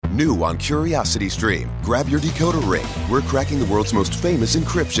New on Curiosity Stream. Grab your decoder ring. We're cracking the world's most famous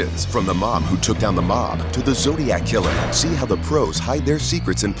encryptions. From the mom who took down the mob to the Zodiac Killer. See how the pros hide their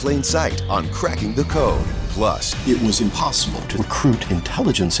secrets in plain sight on Cracking the Code. Plus, it was impossible to recruit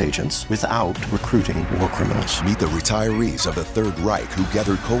intelligence agents without recruiting war criminals. Meet the retirees of the Third Reich who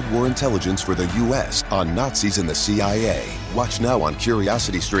gathered Cold War intelligence for the U.S. on Nazis and the CIA. Watch now on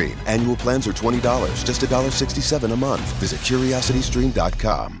Curiosity Stream. Annual plans are $20, just $1.67 a month. Visit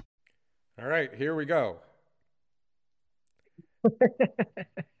curiositystream.com. All right, here we go.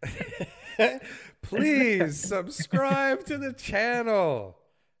 Please subscribe to the channel.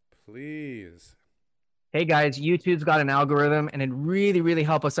 Please. Hey guys, YouTube's got an algorithm and it really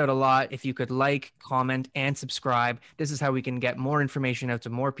help us out a lot if you could like, comment, and subscribe. This is how we can get more information out to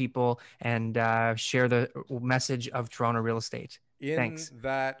more people and share the message of Toronto real estate. Thanks. In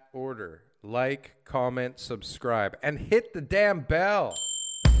that order, like, comment, subscribe, and hit the damn bell.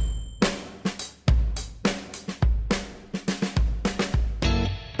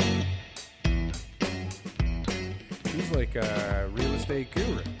 She's like a real estate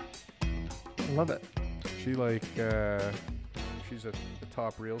guru. I love it. She's a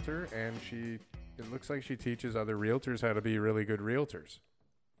top realtor, and it looks like she teaches other realtors how to be really good realtors.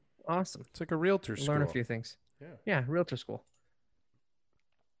 Awesome. It's like a realtor school. Learn a few things. Yeah, realtor school.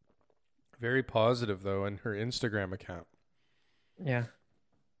 Very positive though in her Instagram account. Yeah.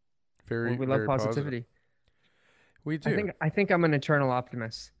 We love positivity. Positive. We do. I think I'm an eternal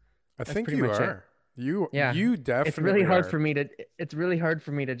optimist. That's think you are. You definitely. It's really hard for me to. It's really hard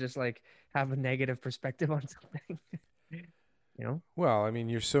for me to just like have a negative perspective on something. You know. Well, I mean,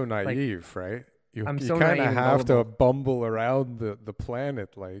 you're so naive, right? You kind of have to bumble around the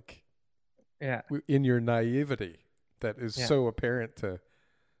planet, like. Yeah. In your naivety, that is so apparent to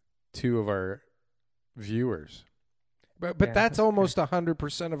two of our viewers. But that's almost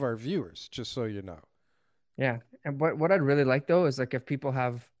 100% of our viewers, just so you know. Yeah, and what I'd really like though is like if people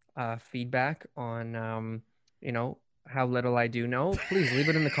have feedback on how little I do know, please leave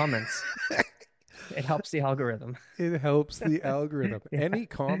it in the comments. It helps the algorithm. It helps the algorithm. Yeah. Any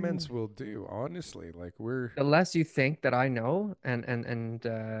comments will do, honestly. Like the less you think that I know and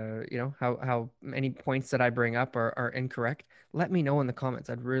how many points that I bring up are incorrect, let me know in the comments.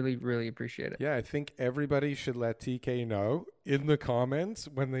 I'd really appreciate it. Yeah, I think everybody should let TK know in the comments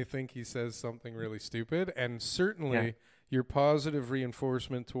when they think he says something really stupid. And certainly your positive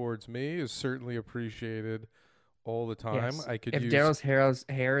reinforcement towards me is certainly appreciated all the time. Yes. If Daryl's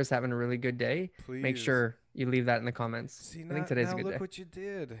hair is having a really good day, please make sure you leave that in the comments. See, I think today's a good day. Look what you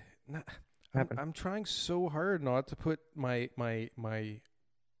did. I'm trying so hard not to put my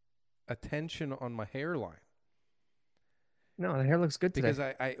attention on my hairline. No, the hair looks good today.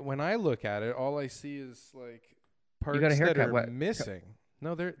 Because I when I look at it, all I see is like parts that are missing.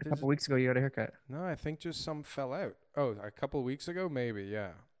 No, a couple weeks ago you got a haircut. No, I think just some fell out. Oh, a couple of weeks ago, maybe.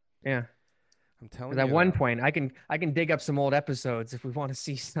 Yeah. Yeah. I'm telling you. At one point, I can dig up some old episodes if we want to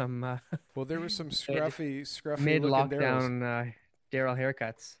see some. Well, there were some scruffy mid-lockdown Daryl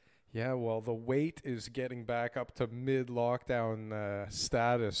haircuts. Yeah, well, the weight is getting back up to mid-lockdown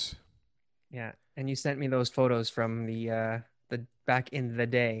status. Yeah, and you sent me those photos from the back in the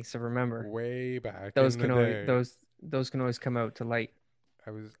day. So remember, way back. Those can always come out to light.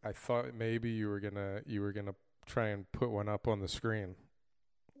 I thought maybe you were gonna try and put one up on the screen.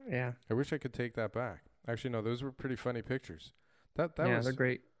 Yeah. I wish I could take that back. Actually, no, those were pretty funny pictures. They're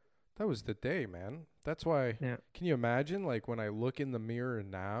great. That was the day, man. That's why. Yeah. Can you imagine, like, when I look in the mirror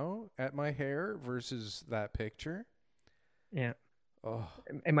now at my hair versus that picture? Yeah. Oh.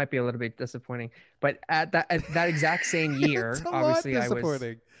 It might be a little bit disappointing, but at that exact same year, obviously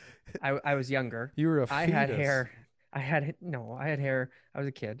I was younger. You were a fetus. I had hair. I had hair. I was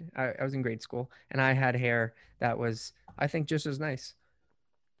a kid. I was in grade school, and I had hair that was, I think, just as nice.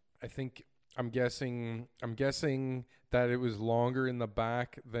 I'm guessing that it was longer in the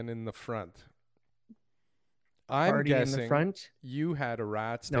back than in the front. I'm guessing in the front. You had a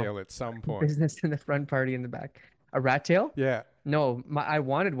rat's tail at some point. Business in the front, party in the back. A rat tail? Yeah. No, I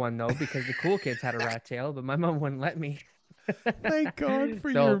wanted one though because the cool kids had a rat tail, but my mom wouldn't let me. Thank God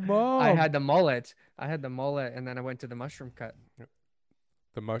for your mom. I had the mullet, and then I went to the mushroom cut.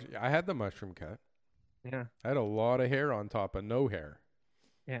 I had the mushroom cut. Yeah. I had a lot of hair on top of no hair.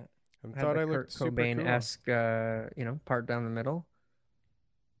 Yeah. I thought I looked Kurt Cobain-esque, part down the middle.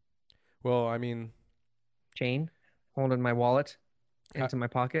 Well, I mean, chain holding my wallet into my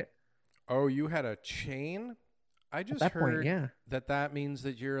pocket. Oh, you had a chain? I just heard that means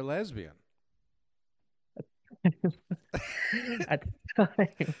that you're a lesbian. At the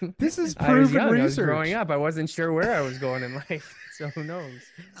time, This is I was proven young. I was research. growing up. I wasn't sure where I was going in life. So who knows?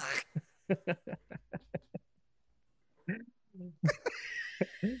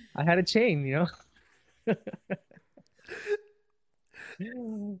 I had a chain, you know.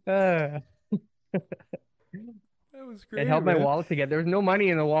 That was great. It held my man. wallet together. There was no money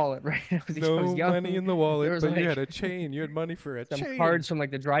in the wallet, right? I was No young. money in the There wallet, was but you like had a chain. You had money for a some chain. cards from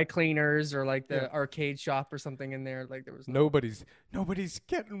like the dry cleaners or like the Yeah. arcade shop or something in there. Like there was Nobody's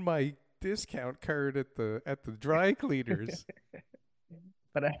getting my discount card at the dry cleaners.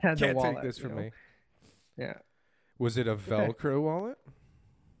 but I had the Can't wallet. take this you from know? me. Yeah. Was it a Velcro wallet?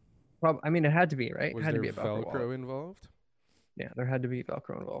 I mean, it had to be, right? Was It had there to be a Velcro wallet. involved? Yeah, there had to be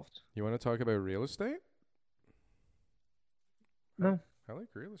Velcro involved. You want to talk about real estate? No. I like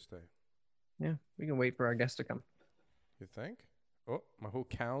real estate. Yeah, we can wait for our guest to come. You think? Oh, my whole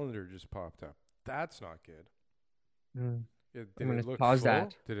calendar just popped up. That's not good. Did I'm gonna it look pause full?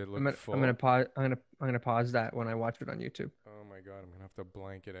 that. Did it look I'm full? gonna pause. I'm gonna pause that when I watch it on YouTube. Oh my god, I'm gonna have to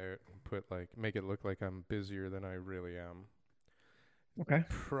blank it out and make it look like I'm busier than I really am. Okay.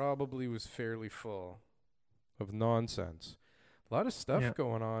 Probably was fairly full of nonsense. A lot of stuff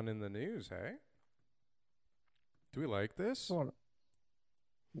going on in the news, hey? Do we like this?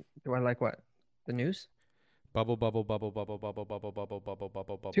 Do I like what? The news? Bubble, bubble, bubble, bubble, bubble, bubble, bubble, bubble,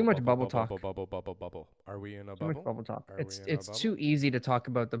 bubble, bubble. Too much bubble talk. Bubble, bubble, bubble. Are we in a Too bubble? much bubble talk. Are we It's in a bubble? too easy to talk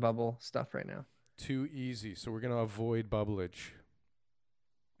about the bubble stuff right now. Too easy. So we're gonna avoid bubblage.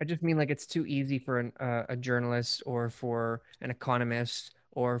 I just mean like it's too easy for a journalist or for an economist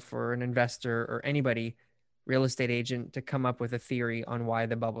or for an investor or anybody, real estate agent, to come up with a theory on why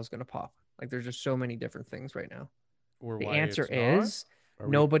the bubble is going to pop. Like there's just so many different things right now. Or The why answer it's not? is Are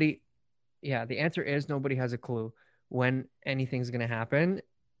we- nobody. Yeah, the answer is nobody has a clue when anything's going to happen,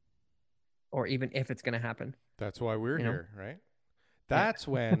 or even if it's going to happen. That's why we're You know? here, right? That's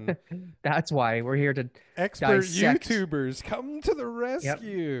when That's why we're here to expert dissect. YouTubers come to the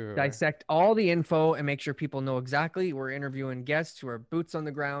rescue. dissect all the info and make sure people know exactly. We're interviewing guests who are boots on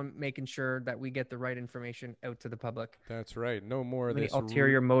the ground, making sure that we get the right information out to the public. That's right. No more of Any this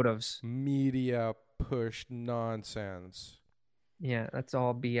ulterior motives. media pushed nonsense. Yeah, that's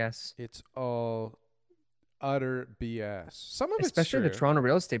all BS. It's all utter BS. Some of Especially the it's true. Toronto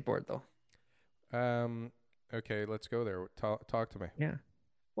Real Estate Board, though. Okay, let's go there. Talk to me. Yeah.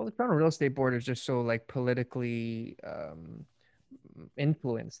 Well, the Toronto Real Estate Board is just so like politically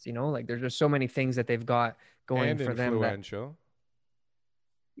influenced, you know, like there's just so many things that they've got going And for them. That, influential.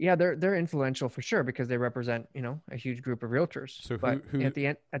 yeah, they're influential for sure because they represent, you know, a huge group of realtors. So but who- at the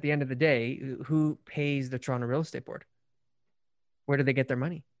end of the day, who pays the Toronto Real Estate Board? Where do they get their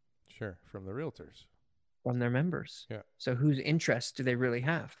money? Sure, from the realtors. From their members. Yeah. So whose interests do they really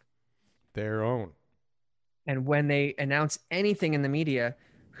have? Their own. And when they announce anything in the media,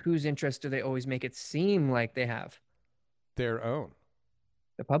 whose interest do they always make it seem like they have? Their own.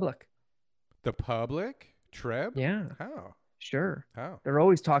 The public. The public? Treb? Yeah, How? sure. How? They're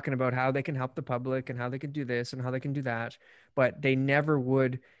always talking about how they can help the public and how they can do this and how they can do that, but they never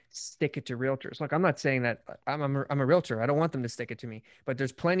would stick it to realtors. Look, I'm not saying that I'm a realtor. I don't want them to stick it to me, but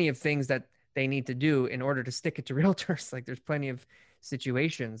there's plenty of things that they need to do in order to stick it to realtors. Like there's plenty of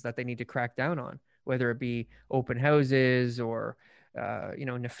situations that they need to crack down on, whether it be open houses or you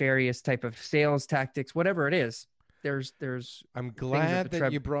know, nefarious type of sales tactics, whatever it is. There's I'm things glad the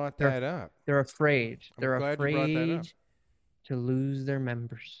that you brought they're- that up. they're afraid. I'm They're glad you brought that up. afraid to lose their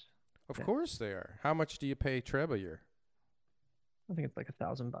members. Of Yeah. course they are. How much do you pay Treb a year? I think it's like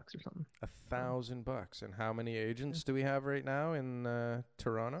 $1,000 or something. $1,000. And how many agents do we have right now in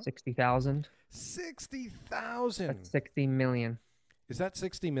Toronto? 60,000. 60,000. That's 60 million. Is that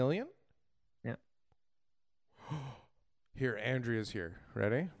 60 million? Yeah. Here, Andrea's here.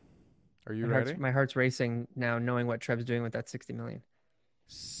 Ready? Are you My heart's- ready? My heart's racing now, knowing what Trev's doing with that 60 million.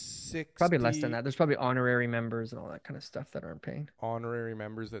 60 Probably less than that. There's probably honorary members and all that kind of stuff that aren't paying. honorary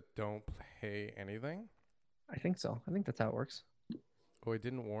members that don't pay anything. I think so. I think that's how it works. Oh, I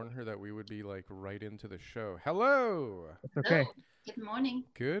didn't warn her that we would be like right into the show. Hello. That's okay. Hello. Good morning.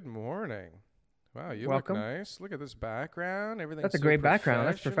 Good morning. Wow, you Welcome. look nice. Look at this background. Everything's That's a so great background.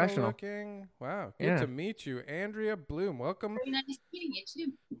 That's professional. looking. Wow. Good Yeah. to meet you, Andrea Bloom. Welcome. Very nice meeting you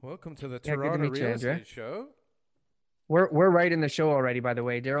too. Welcome to the Yeah, good to Toronto meet you, Real Andrea. Estate Show. We're right in the show already, by the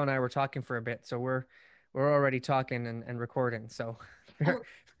way. Daryl and I were talking for a bit, so we're already talking and recording. So fair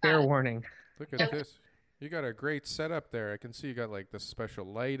Oh, warning. Look at this. You got a great setup there. I can see you got like the special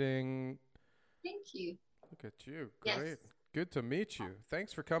lighting. Thank you. Look at you. Yes. Great. Good to meet you.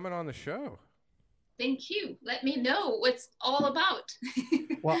 Thanks for coming on the show. Thank you. Let me know what it's all about.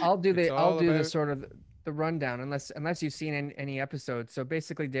 Well, I'll do It's the all sort of the rundown, unless you've seen any episodes. So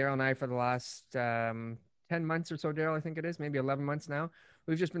basically, Daryl and I, for the last 10 months or so, Daryl, I think it is, maybe 11 months now,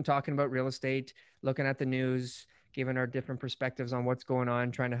 we've just been talking about real estate, looking at the news, giving our different perspectives on what's going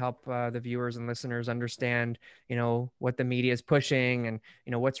on, trying to help the viewers and listeners understand, what the media is pushing and,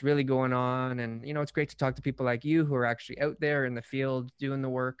 what's really going on. And, it's great to talk to people like you who are actually out there in the field doing the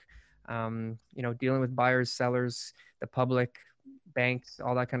work, dealing with buyers, sellers, the public, banks,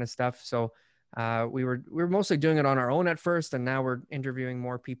 all that kind of stuff. So we were mostly doing it on our own at first, and now we're interviewing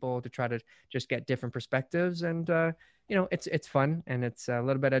more people to try to just get different perspectives. And it's fun, and it's a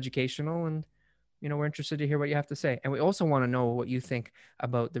little bit educational, and we're interested to hear what you have to say. And we also want to know what you think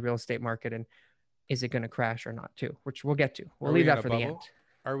about the real estate market, and is it going to crash or not too, which we'll get to. We'll leave that for the end.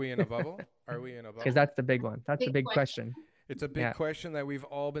 Are we in a bubble? Are we in a bubble? Because that's the big one. That's the big question. It's a big question that we've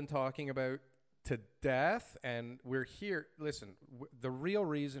all been talking about to death, and we're here. Listen, the real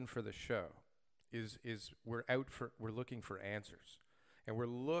reason for the show is we're looking for answers, and we're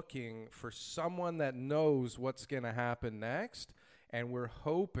looking for someone that knows what's going to happen next, and we're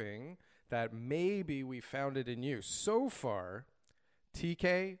hoping that maybe we found it in you. So far,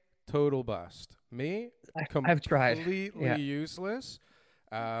 TK, total bust. Me, I've tried. Completely useless.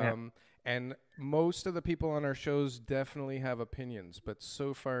 And most of the people on our shows definitely have opinions, but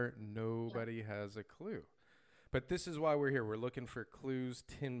so far nobody has a clue. But this is why we're here. We're looking for clues,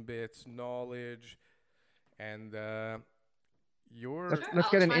 tidbits, knowledge, and let's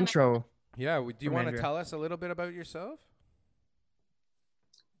get an intro. Yeah, do you want to tell us a little bit about yourself?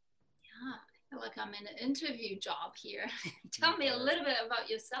 Yeah, I feel like I'm in an interview job here. Tell me a little bit about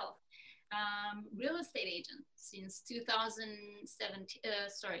yourself. Real estate agent since 2011,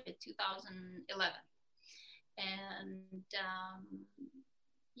 and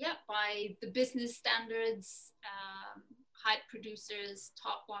by the business standards, high producers,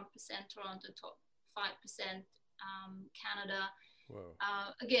 top 1%, Toronto, top 5%, Canada. Whoa.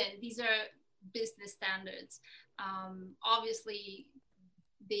 Again, these are business standards. Obviously,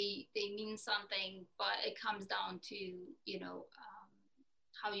 they mean something, but it comes down to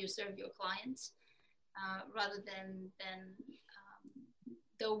how you serve your clients, rather than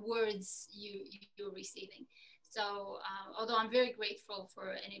the words you're receiving. So although I'm very grateful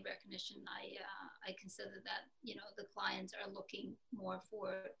for any recognition, I consider that the clients are looking more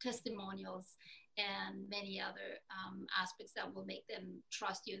for testimonials and many other aspects that will make them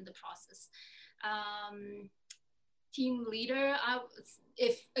trust you in the process. Team leader,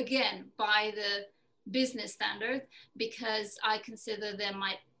 if again by the business standard, because I consider them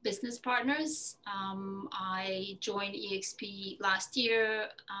my business partners. I joined EXP last year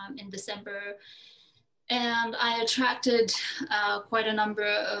in December, and I attracted quite a number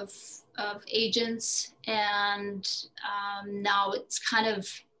of agents, and now it's kind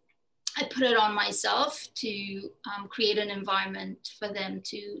of, I put it on myself to create an environment for them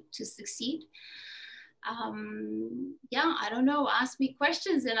to succeed. I don't know, ask me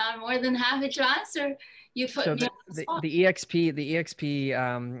questions and I'm more than happy to answer. You put me on the spot. The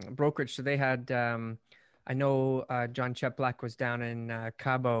EXP brokerage, so they had I know John Cheplack was down in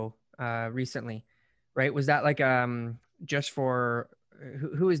Cabo recently, right? Was that like just for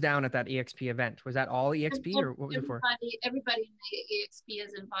who was down at that EXP event? Was that all EXP or what was it for? Everybody in the EXP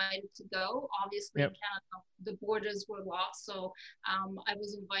is invited to go. Obviously, in Canada, the borders were locked, so I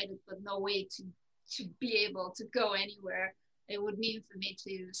was invited, but no way to be able to go anywhere. It would mean for me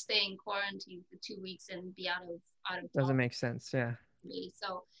to stay in quarantine for 2 weeks and be out of doesn't make sense. Yeah.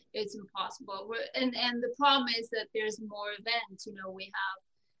 So it's impossible. And the problem is that there's more events. We have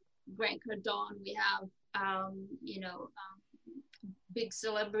Grant Cardone, we have big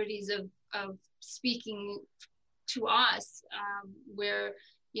celebrities of speaking to us, where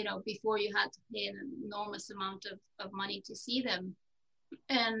before you had to pay an enormous amount of money to see them.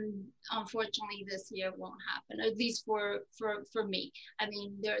 And unfortunately, this year won't happen, at least for me. I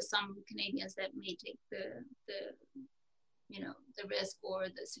mean, there are some Canadians that may take the risk or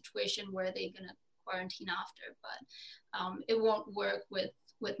the situation where they're going to quarantine after, but it won't work with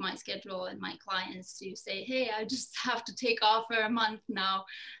my schedule and my clients to say, hey, I just have to take off for a month now,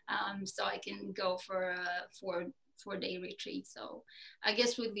 so I can go for a 4-day retreat. So I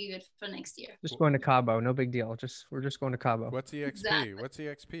guess we'll leave it for next year. Just going to Cabo, no big deal. We're just going to Cabo. What's EXP? Exactly. What's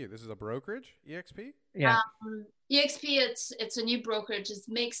EXP? This is a brokerage, EXP? Yeah. EXP, it's a new brokerage. It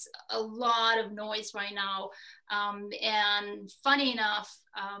makes a lot of noise right now. And funny enough,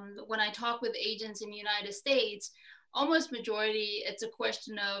 when I talk with agents in the United States, almost majority, it's a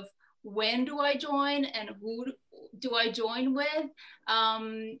question of when do I join and do I join with?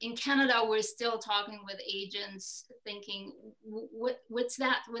 In Canada, we're still talking with agents, thinking, what's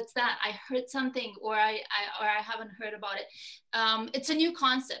that? What's that? I heard something, or I haven't heard about it. It's a new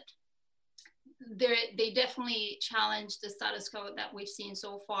concept. They definitely challenge the status quo that we've seen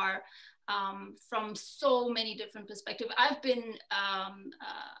so far, from so many different perspectives. I've been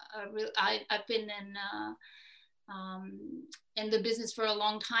in the business for a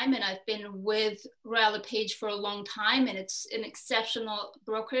long time, and I've been with Royal LePage for a long time, and it's an exceptional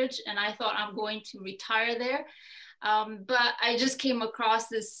brokerage, and I thought I'm going to retire there, but I just came across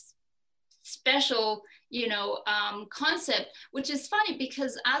this special concept, which is funny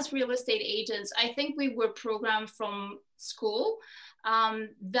because as real estate agents, I think we were programmed from school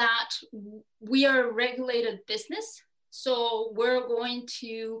that we are a regulated business. So we're going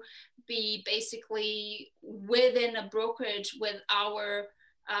to be basically within a brokerage with our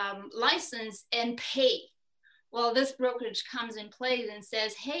license and pay. Well, this brokerage comes in place and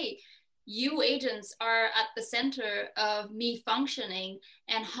says, hey, you agents are at the center of me functioning.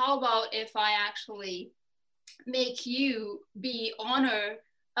 And how about if I actually make you be owner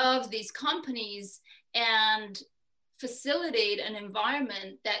of these companies and facilitate an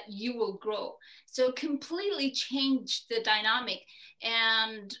environment that you will grow? So completely change the dynamic.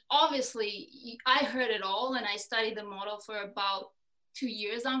 And obviously I heard it all, and I studied the model for about 2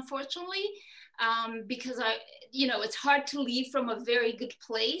 years, unfortunately, because it's hard to leave from a very good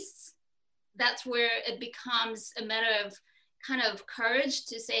place. That's where it becomes a matter of kind of courage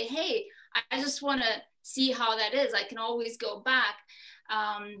to say, hey, I just want to see how that is. I can always go back.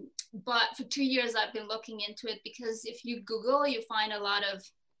 But for 2 years, I've been looking into it, because if you Google, you find a lot of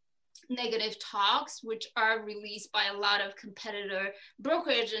negative talks, which are released by a lot of competitor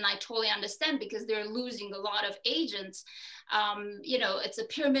brokerage. And I totally understand, because they're losing a lot of agents. It's a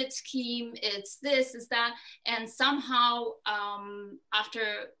pyramid scheme. It's this, it's that. And somehow,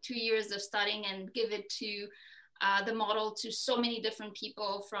 after 2 years of studying and give it to the model to so many different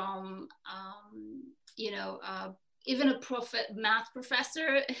people, from, even a math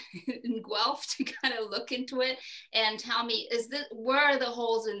professor in Guelph, to kind of look into it and tell me, where are the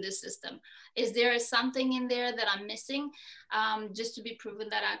holes in this system? Is there something in there that I'm missing? Just to be proven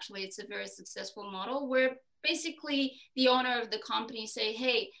that actually it's a very successful model, where basically the owner of the company say,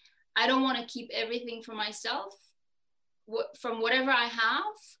 hey, I don't want to keep everything for myself. From whatever I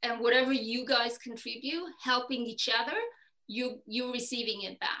have and whatever you guys contribute, helping each other, you receiving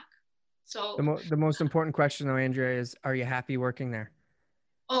it back. So the most important question though, Andrea, is, are you happy working there?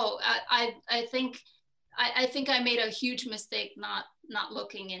 Oh, I think I made a huge mistake not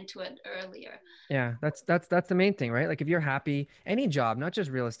looking into it earlier. Yeah, that's the main thing, right? Like if you're happy, any job, not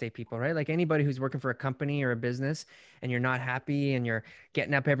just real estate people, right? Like anybody who's working for a company or a business, and you're not happy, and you're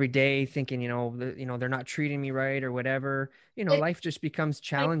getting up every day thinking, they're not treating me right or whatever, life just becomes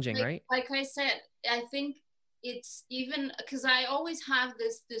challenging, right? Like I said, I think it's even because I always have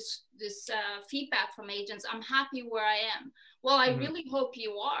this feedback from agents. I'm happy where I am. Well, I really hope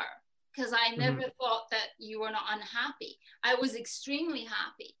you are, because I never thought that you were not unhappy. I was extremely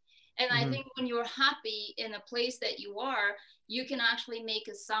happy. And I think when you're happy in a place that you are, you can actually make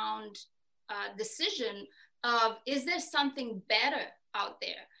a sound decision of, is there something better out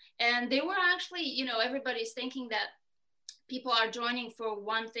there? And they were actually, everybody's thinking that people are joining for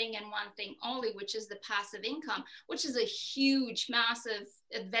one thing and one thing only, which is the passive income, which is a huge, massive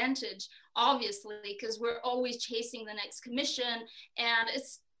advantage, obviously, because we're always chasing the next commission, and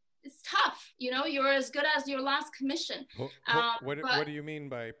it's tough. You're as good as your last commission. What do you mean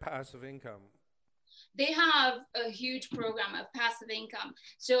by passive income? They have a huge program of passive income.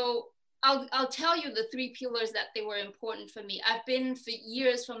 So I'll tell you the 3 pillars that they were important for me. I've been for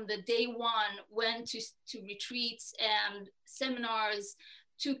years, from the day one, went to retreats and seminars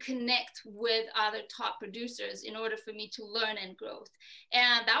to connect with other top producers in order for me to learn and grow.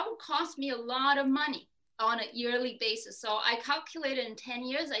 And that would cost me a lot of money on a yearly basis. So I calculated in 10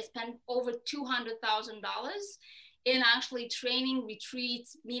 years, I spent over $200,000 in actually training,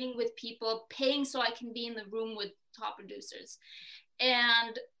 retreats, meeting with people, paying so I can be in the room with top producers.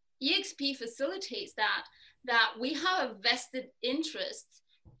 And EXP facilitates that we have a vested interest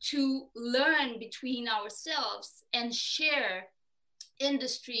to learn between ourselves and share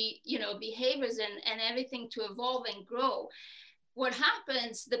industry, behaviors and everything to evolve and grow. What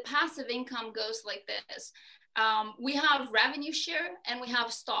happens, the passive income goes like this. We have revenue share and we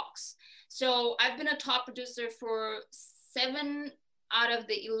have stocks. So I've been a top producer for 7 out of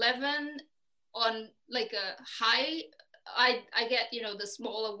the 11 on like a high. I get, the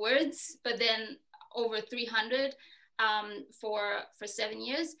smaller words, but then over 300 for 7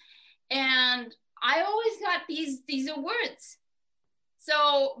 years. And I always got these awards.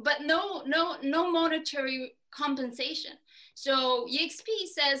 So, but no monetary compensation. So EXP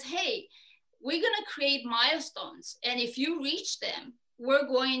says, hey, we're going to create milestones. And if you reach them, we're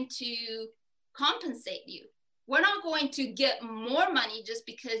going to compensate you. We're not going to get more money just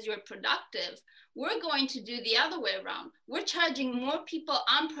because you're productive. We're going to do the other way around. We're charging more people,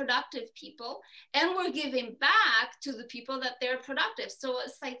 unproductive people, and we're giving back to the people that they're productive. So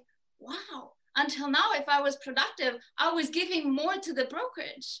it's like, wow. Until now, if I was productive, I was giving more to the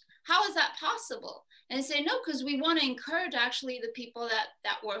brokerage. How is that possible? And I say, no, because we want to encourage actually the people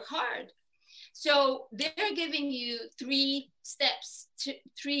that work hard. So they're giving you 3 steps,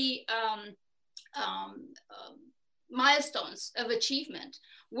 three milestones of achievement,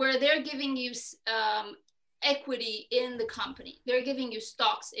 where they're giving you equity in the company. They're giving you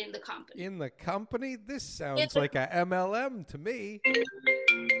stocks in the company. In the company? This sounds like a MLM to me.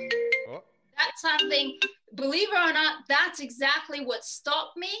 Oh. That's something, believe it or not, that's exactly what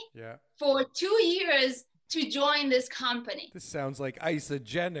stopped me for 2 years to join this company. This sounds like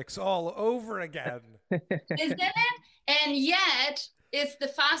Isagenix all over again. Isn't it? And yet, it's the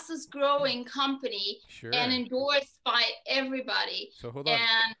fastest growing company and endorsed by everybody. So hold on.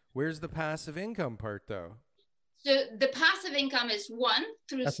 And where's the passive income part, though? So the passive income is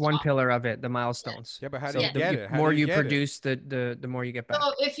through That's stock. one pillar of it, the milestones. Yeah, but how do you get it? The more you produce, the more you get back.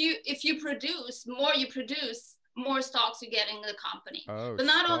 So if you produce, more stocks you get in the company. Oh, but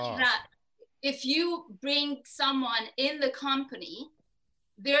not only that, if you bring someone in the company,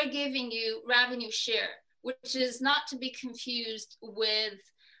 they're giving you revenue share, which is not to be confused with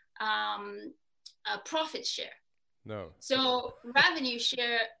a profit share. No. So revenue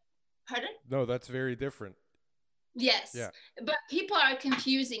share, pardon? No, that's very different. Yes. Yeah. But people are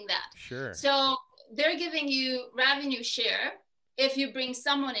confusing that. Sure. So they're giving you revenue share. If you bring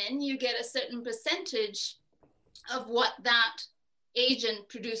someone in, you get a certain percentage of what that agent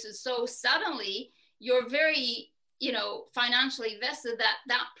produces. So suddenly you're very, financially vested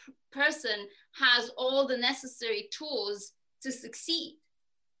that person has all the necessary tools to succeed.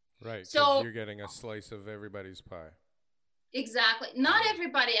 Right. So you're getting a slice of everybody's pie. Exactly. Not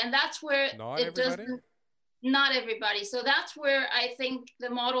everybody. And that's where not everybody. So that's where I think the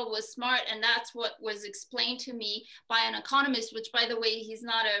model was smart. And that's what was explained to me by an economist, which, by the way, he's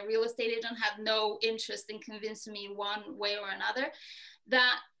not a real estate agent, have no interest in convincing me one way or another,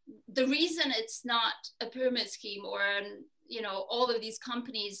 that the reason it's not a pyramid scheme or, all of these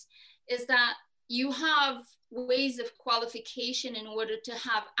companies is that you have ways of qualification in order to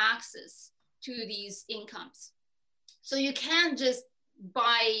have access to these incomes. So you can't just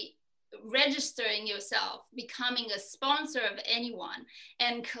by registering yourself, becoming a sponsor of anyone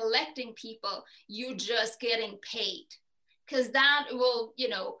and collecting people, you're just getting paid, because that will,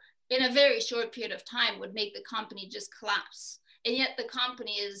 in a very short period of time would make the company just collapse. And yet the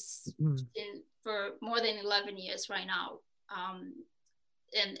company is for more than 11 years right now,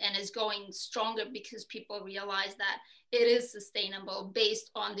 and is going stronger because people realize that it is sustainable based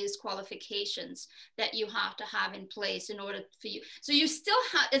on these qualifications that you have to have in place in order for you. So you still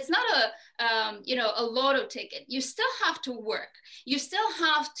have, it's not a lotto ticket. You still have to work. You still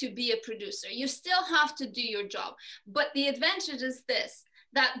have to be a producer. You still have to do your job. But the advantage is this,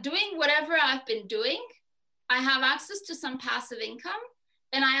 that doing whatever I've been doing, I have access to some passive income,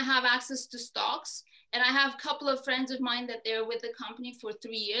 and I have access to stocks. And I have a couple of friends of mine that they're with the company for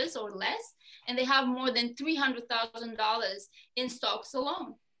 3 years or less, and they have more than $300,000 in stocks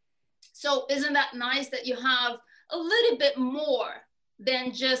alone. So isn't that nice that you have a little bit more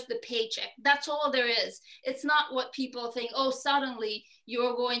than just the paycheck? That's all there is. It's not what people think, oh, suddenly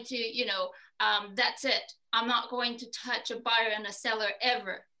you're going to, that's it. I'm not going to touch a buyer and a seller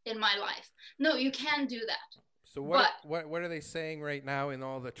ever in my life. No, you can do that. So what are they saying right now in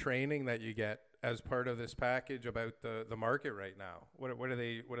all the training that you get as part of this package about the market right now? What are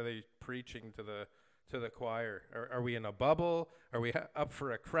they preaching to the choir? Are we in a bubble? Are we up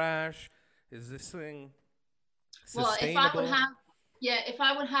for a crash? Is this thing sustainable? Well, if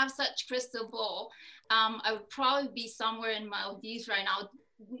I would have such crystal ball, I would probably be somewhere in Maldives right now,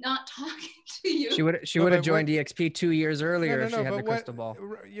 not talking to you. She would have joined EXP 2 years earlier if she had the crystal ball.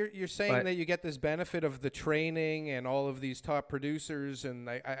 You're saying that you get this benefit of the training and all of these top producers, and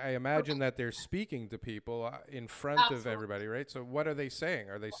I imagine that they're speaking to people in front of everybody, right? So what are they saying?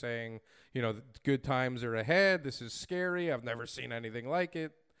 Are they saying, good times are ahead, this is scary, I've never seen anything like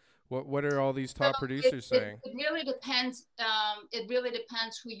it? What are all these top producers saying? It really depends. It really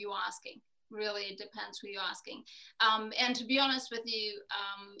depends who you're asking. Really, it depends who you're asking. And to be honest with you,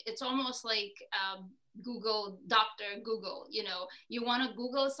 it's almost like Google, Dr. Google. You know, you want to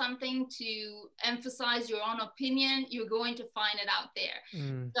Google something to emphasize your own opinion, you're going to find it out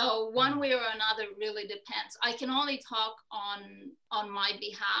there. So one way or another really depends. I can only talk on my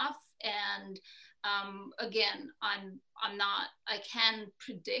behalf, and again, I can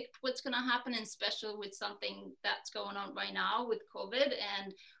predict what's going to happen, especially with something that's going on right now with COVID,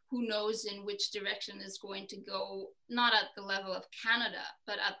 and who knows in which direction is going to go, not at the level of Canada,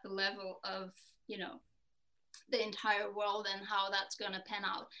 but at the level of, you know, the entire world, and how that's going to pan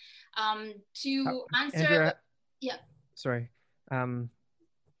out. To answer, Andrea, yeah. Sorry.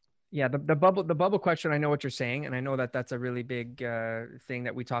 Yeah, the bubble question. I know what you're saying, and I know that that's a really big thing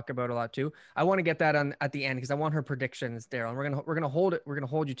that we talk about a lot too. I want to get that on at the end because I want her predictions, Daryl, and we're gonna hold it. We're gonna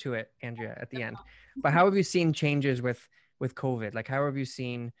hold you to it, Andrea, at the end. But how have you seen changes with COVID? Like, how have you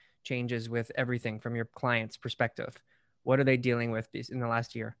seen changes with everything from your clients' perspective? What are they dealing with in the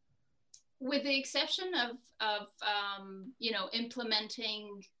last year? With the exception of you know,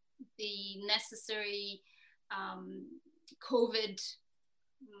 implementing the necessary COVID,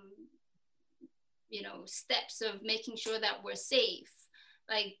 you know, steps of making sure that we're safe,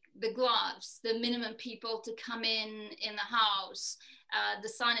 like the gloves, the minimum people to come in the house, the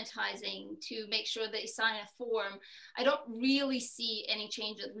sanitizing, to make sure they sign a form. I don't really see any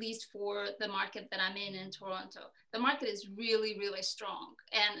change, at least for the market that I'm in Toronto. The market is really, really strong,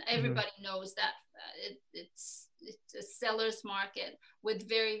 and everybody knows that it's a seller's market with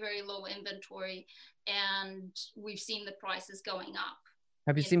very, very low inventory, and we've seen the prices going up.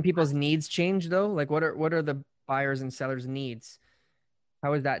 Have you seen people's needs change though? Like, what are the buyers and sellers' needs?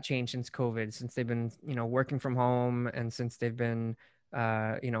 How has that changed since COVID, since they've been, you know, working from home, and since they've been,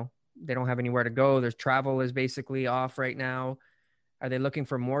 you know, they don't have anywhere to go. There's travel is basically off right now. Are they looking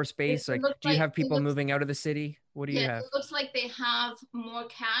for more space? Like, do you have people moving out of the city? What do you have? It looks like they have more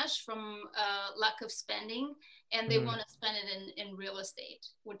cash from lack of spending, and they want to spend it in real estate,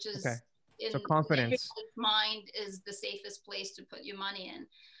 which is so confidence. Everybody's mind is the safest place to put your money in.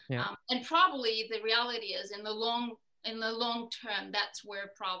 Yeah. And probably the reality is in the long term, that's where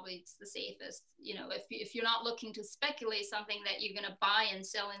probably it's the safest. You know, if you're not looking to speculate something that you're going to buy and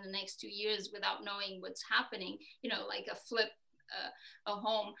sell in the next 2 years without knowing what's happening, you know, like a flip, a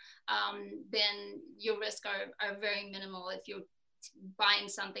home, then your risks are very minimal. If you're buying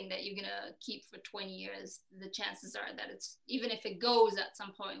something that you're going to keep for 20 years, the chances are that it's, even if it goes at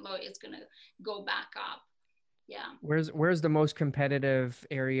some point low, it's going to go back up. Yeah. Where's the most competitive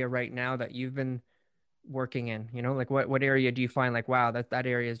area right now that you've been working in? You know, like what area do you find like, wow, that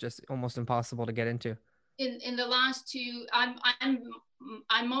area is just almost impossible to get into? In the last two,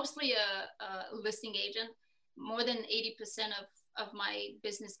 I'm mostly a listing agent. More than 80% of my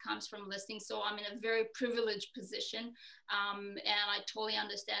business comes from listings, so I'm in a very privileged position, and I totally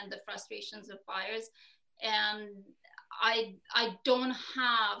understand the frustrations of buyers, and I don't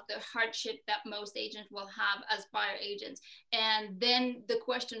have the hardship that most agents will have as buyer agents. And then the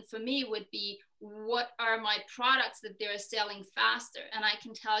question for me would be, what are my products that they're selling faster? And I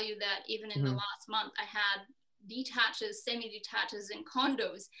can tell you that even in the last month, I had detaches, semi-detaches, and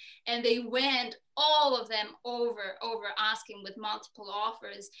condos, and they went all of them over asking with multiple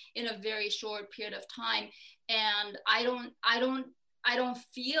offers in a very short period of time. And I don't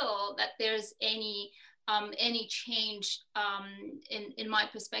feel that there's any change in my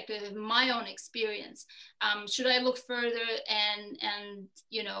perspective, in my own experience. Should I look further and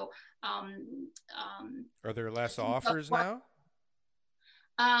you know, are there less offers now?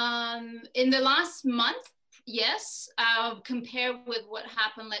 In the last month, yes, compared with what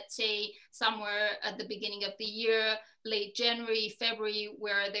happened, let's say somewhere at the beginning of the year, late January, February,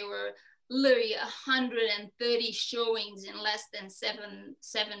 where there were literally 130 showings in less than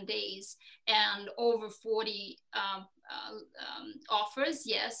seven days and over 40 offers,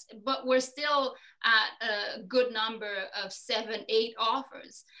 yes, but we're still at a good number of 7-8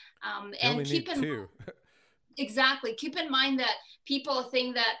 offers. And keep in exactly, keep in mind that people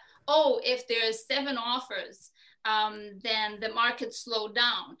think that, oh, if there's 7 offers, then the market slowed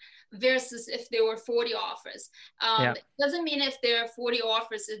down, versus if there were 40 offers. It doesn't mean if there are 40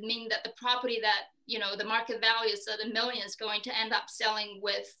 offers, it means that the property that, you know, the market value is at $1 million is going to end up selling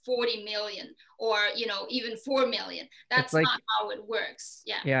with 40 million, or, you know, even 4 million. That's like, not how it works.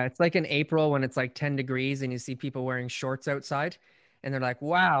 Yeah, it's like in April when it's like 10 degrees and you see people wearing shorts outside and they're like,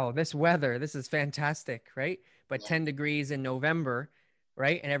 wow, this weather, this is fantastic, right? But 10 degrees in November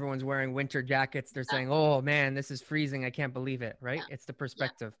right? And everyone's wearing winter jackets. They're saying, "Oh man, this is freezing. I can't believe it." Right? It's the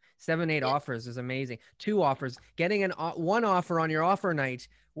perspective. 7-8 offers is amazing. 2 offers, getting one offer on your offer night,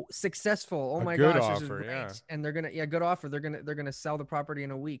 successful. Oh my gosh, this is great. And they're gonna, good offer. They're gonna sell the property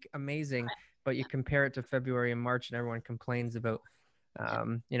in a week. Amazing. But you compare it to February and March, and everyone complains about,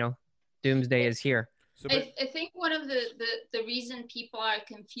 doomsday is here. So, I think one of the reason people are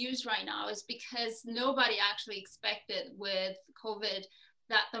confused right now is because nobody actually expected with COVID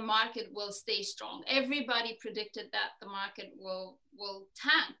that the market will stay strong. Everybody predicted that the market will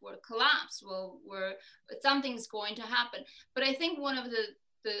tank, will collapse, will something's going to happen. But I think one of the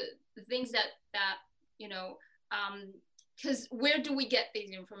things that because where do we get this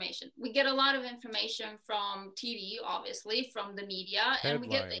information? We get a lot of information from TV, obviously, from the media, and we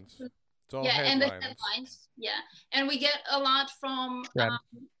get and the headlines, and we get a lot from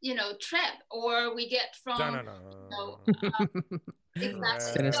Treb, or we get from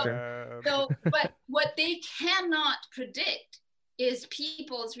exactly. So, but what they cannot predict is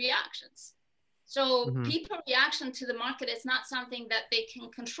people's reactions. So people's reaction to the market is not something that they can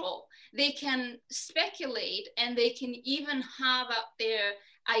control. They can speculate, and they can even have up their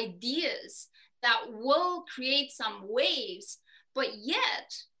ideas that will create some waves, but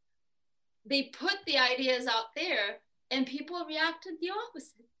yet they put the ideas out there and people reacted the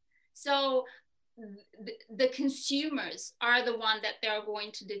opposite. So the consumers are the one that they're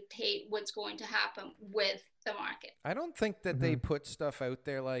going to dictate what's going to happen with the market. I don't think that they put stuff out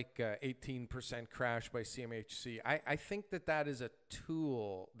there like 18% crash by CMHC. I think that is a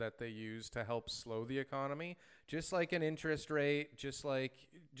tool that they use to help slow the economy, just like an interest rate, just like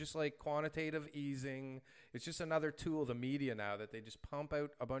quantitative easing. It's just another tool, the media now, that they just pump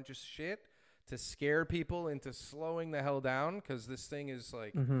out a bunch of shit to scare people into slowing the hell down, because this thing is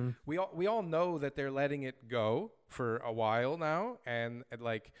like we all know that they're letting it go for a while now, and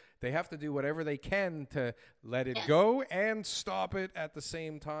like they have to do whatever they can to let it go and stop it at the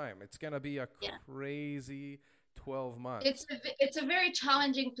same time. It's gonna be a crazy 12 months. It's a very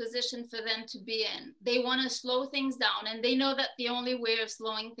challenging position for them to be in. They want to slow things down, and they know that the only way of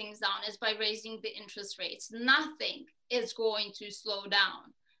slowing things down is by raising the interest rates. Nothing is going to slow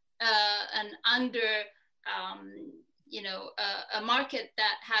down a market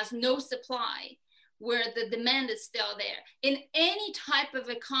that has no supply, where the demand is still there. In any type of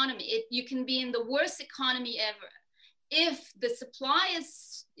economy, you can be in the worst economy ever. If the supply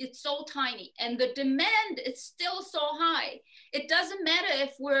it's so tiny and the demand is still so high, it doesn't matter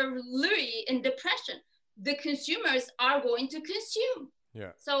if we're literally in depression. The consumers are going to consume.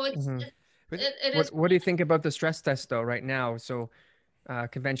 Yeah. So what do you think about the stress test though right now? So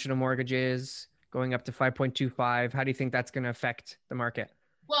conventional mortgages going up to 5.25. How do you think that's going to affect the market?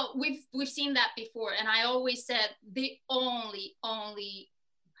 Well, we've seen that before, and I always said they only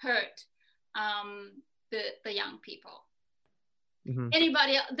hurt the young people.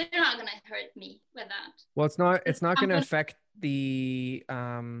 Anybody else, they're not going to hurt me with that. Well, it's not going to affect the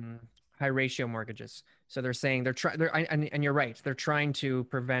high ratio mortgages. So they're saying and you're right, they're trying to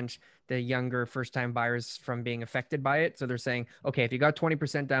prevent the younger first time buyers from being affected by it. So they're saying, okay, if you got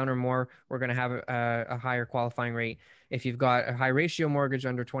 20% down or more, we're going to have a higher qualifying rate. If you've got a high ratio mortgage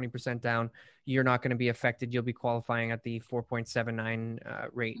under 20% down, you're not going to be affected. You'll be qualifying at the 4.79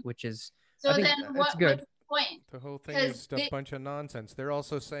 rate, which is, so then what's good. Point. The whole thing is a bunch of nonsense. They're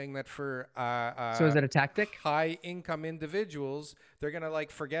also saying that for so is it a tactic? High income individuals, they're gonna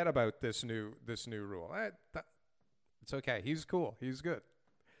like forget about this new rule. It's okay. He's cool. He's good.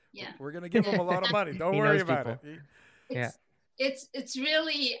 Yeah, we're gonna give him a lot of money. Don't worry about it. It's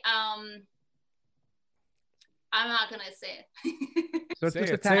really I'm not gonna say it. So it's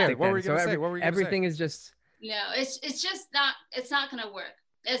just a tactic. What were you gonna say? Everything is just it's just not. It's not gonna work.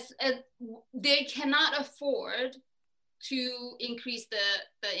 They cannot afford to increase the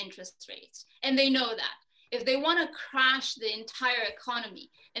interest rates, and they know that. If they want to crash the entire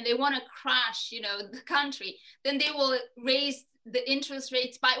economy and they want to crash, the country, then they will raise the interest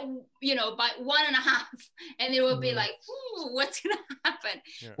rates by 1.5, and it will be like, ooh, what's gonna happen?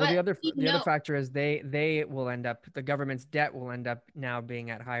 Yeah. Well, the other factor is they will end up, the government's debt will end up now being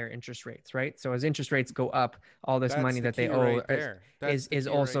at higher interest rates, right? So as interest rates go up, all this money that they owe is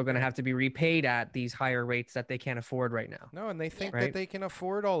also going to have to be repaid at these higher rates that they can't afford right now. No, and they think that they can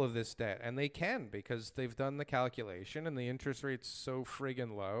afford all of this debt, and they can, because they've done the calculation, and the interest rate's so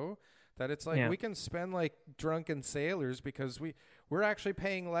friggin' low that it's like we can spend like drunken sailors, because we're actually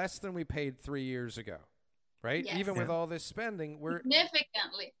paying less than we paid 3 years ago, right? Yes. Even with all this spending, we're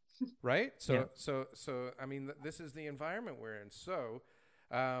significantly right. So I mean, this is the environment we're in. So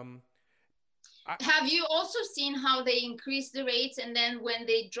Have you also seen how they increase the rates and then when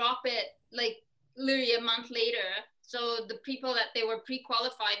they drop it, like literally a month later, so the people that they were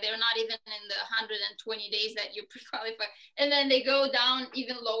pre-qualified, they're not even in the 120 days that you're pre-qualified, and then they go down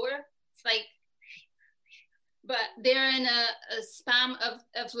even lower. It's like, but they're in a span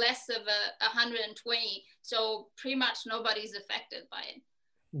of less of 120, so pretty much nobody's affected by it.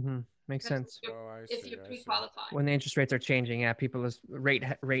 Mm-hmm. Makes sense. If you're pre-qualified. When the interest rates are changing, yeah, people's rate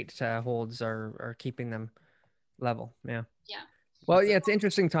holds are keeping them level. Yeah. Yeah. Well, yeah, it's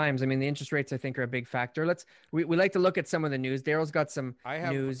interesting times. I mean, the interest rates, I think, are a big factor. We like to look at some of the news. Daryl's got some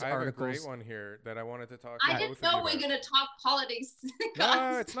news articles. I have a great one here that I wanted to talk about. I didn't know we're going to talk politics.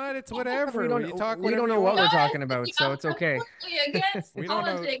 No, it's not. It's whatever. We don't know what we're talking about, so it's okay.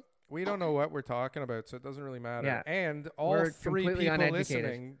 We don't know what we're talking about, so it doesn't really matter. Yeah. And we're 3 people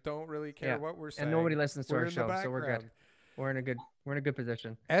listening don't really care what we're saying. And nobody listens to our show, so we're good. We're in a good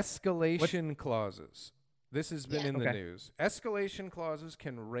position. Escalation clauses. This has been in the news. Escalation clauses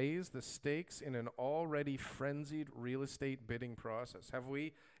can raise the stakes in an already frenzied real estate bidding process. Have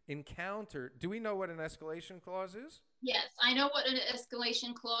we encountered, do we know what an escalation clause is? Yes, I know what an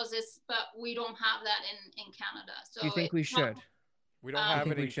escalation clause is, but we don't have that in Canada. So do you think we should? We don't have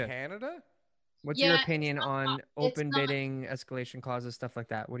it in Canada? What's your opinion on open bidding, escalation clauses, stuff like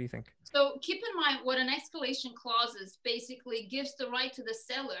that? What do you think? So keep in mind what an escalation clause is basically gives the right to the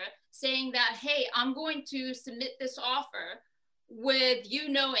seller saying that, hey, I'm going to submit this offer with you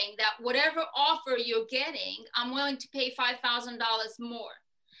knowing that whatever offer you're getting, I'm willing to pay $5,000 more.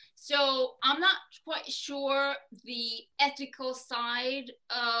 So I'm not quite sure the ethical side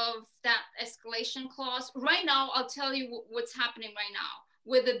of that escalation clause. Right now, I'll tell you what's happening right now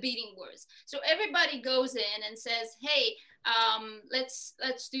with the bidding wars. So everybody goes in and says, hey, let's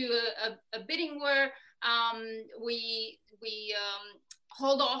do a bidding war. We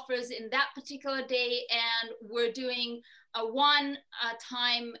hold offers in that particular day, and we're doing a one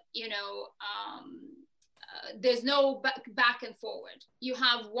time, there's no back and forward. You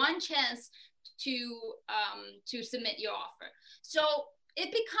have one chance to submit your offer. So it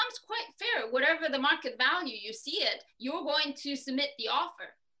becomes quite fair. Whatever the market value you see it, you're going to submit the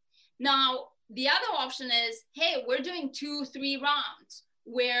offer. Now, the other option is, hey, we're doing 2-3 rounds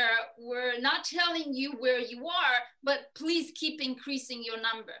where we're not telling you where you are, but please keep increasing your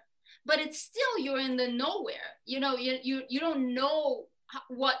number. But it's still, you're in the nowhere. You don't know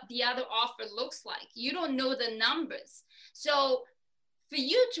what the other offer looks like. You don't know the numbers. So for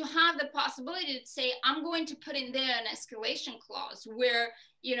you to have the possibility to say, I'm going to put in there an escalation clause where,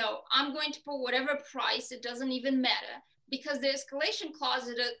 I'm going to put whatever price, it doesn't even matter, because the escalation clause,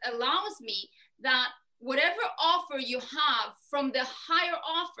 it allows me that whatever offer you have from the higher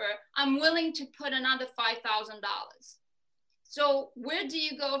offer, I'm willing to put another $5,000. So where do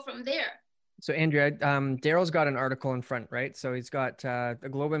you go from there? So Andrea, Daryl's got an article in front, right? So he's got a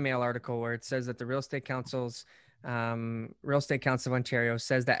Globe and Mail article where it says that the Real Estate Council of Ontario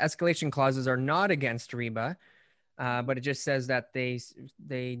says that escalation clauses are not against REBA, but it just says that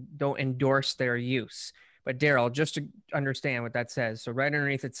they don't endorse their use. But Daryl, just to understand what that says, so right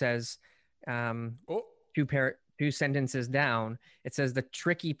underneath it says, two sentences down, it says the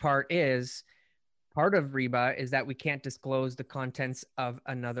tricky part is, part of REBA is that we can't disclose the contents of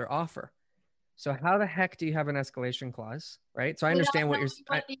another offer. So how the heck do you have an escalation clause, right? So I understand what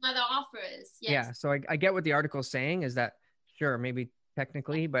the other offer is. Yes. Yeah. So I get what the article is saying is that, sure, maybe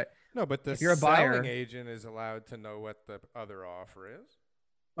technically, but no, but the if you're a buyer, selling agent is allowed to know what the other offer is.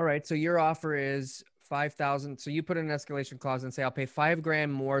 All right. So your offer is $5,000. So you put in an escalation clause and say, I'll pay $5,000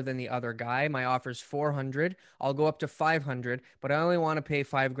 more than the other guy. My offer's $400. I'll go up to $500, but I only want to pay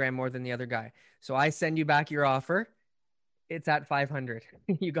 $5,000 more than the other guy. So I send you back your offer. It's at $500.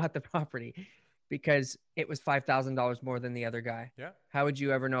 You got the property because it was $5,000 more than the other guy. Yeah. How would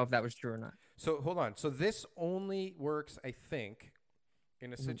you ever know if that was true or not? So hold on. So this only works, I think,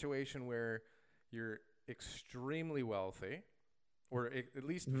 in a situation where you're extremely wealthy, or at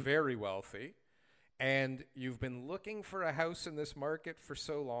least very wealthy, and you've been looking for a house in this market for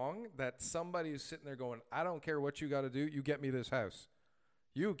so long that somebody is sitting there going, I don't care what you got to do. You get me this house.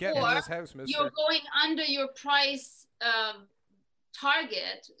 You get me this house, mister. You're going under your price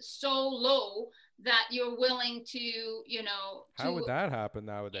target so low that you're willing to, How would that happen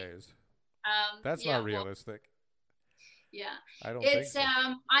nowadays? That's not realistic. Yeah, I don't think so.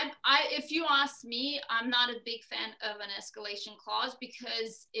 If you ask me, I'm not a big fan of an escalation clause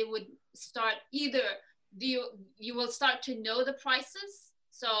because it would start either you will start to know the prices,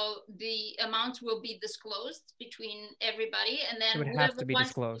 so the amount will be disclosed between everybody, and then it would have to be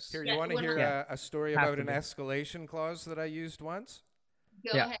disclosed. Here, you want to hear a story about an escalation clause that I used once?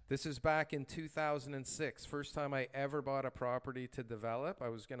 Go ahead. This is back in 2006. First time I ever bought a property to develop. I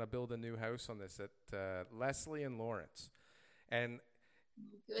was going to build a new house on this at Leslie and Lawrence. And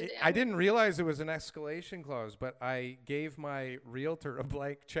I didn't realize it was an escalation clause, but I gave my realtor a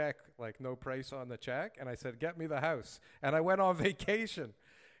blank check, like no price on the check. And I said, get me the house. And I went on vacation.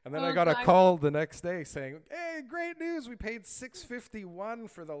 And then I got a call the next day saying, hey, great news. We paid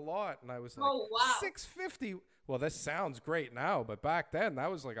 $651 for the lot. And I was like, oh, wow. $650. Well, this sounds great now, but back then that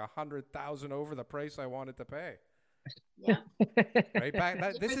was like $100,000 over the price I wanted to pay. Yeah. Right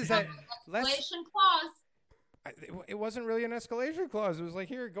back. This is a escalation clause. It wasn't really an escalation clause. It was like,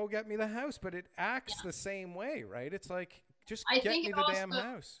 here, go get me the house. But it acts the same way, right? It's like, just get me the damn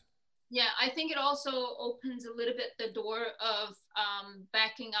house. Yeah, I think it also opens a little bit the door of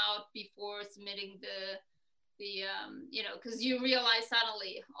backing out before submitting the because you realize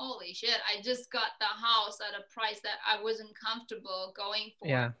suddenly, holy shit, I just got the house at a price that I wasn't comfortable going for.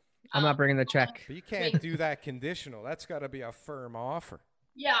 Yeah, I'm not bringing the check. But you can't do that conditional. That's got to be a firm offer.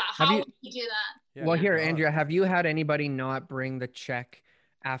 Yeah, how would you do that? Yeah, well, here, Andrea, have you had anybody not bring the check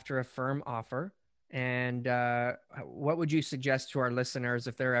after a firm offer? And what would you suggest to our listeners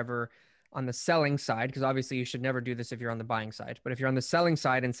if they're ever on the selling side? Because obviously you should never do this if you're on the buying side. But if you're on the selling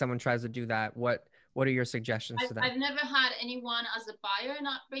side and someone tries to do that, what are your suggestions to them? I've never had anyone as a buyer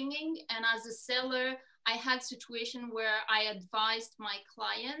not bringing, and as a seller, I had situation where I advised my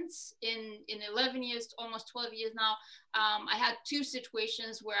clients in 11 years, almost 12 years now. I had two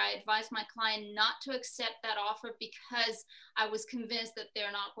situations where I advised my client not to accept that offer because I was convinced that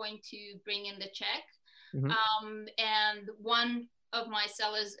they're not going to bring in the check. Mm-hmm. And one of my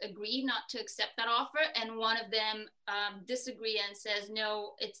sellers agreed not to accept that offer, and one of them disagreed and says,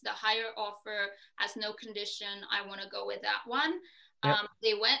 no, it's the higher offer, has no condition, I want to go with that one. Yep.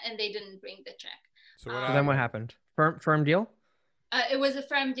 They went and they didn't bring the check. So then what happened? Firm deal? It was a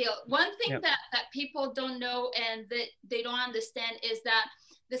firm deal. One thing that people don't know and that they don't understand is that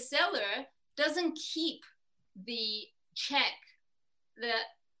the seller doesn't keep the check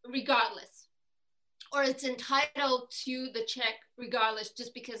regardless, or it's entitled to the check regardless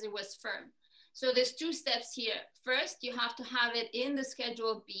just because it was firm. So there's two steps here. First, you have to have it in the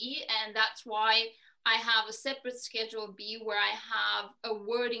Schedule B, and that's why I have a separate Schedule B where I have a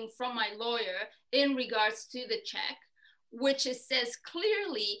wording from my lawyer in regards to the check, which says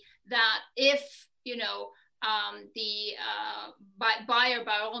clearly that if, the buyer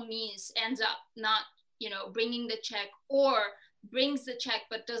by all means ends up not, bringing the check, or brings the check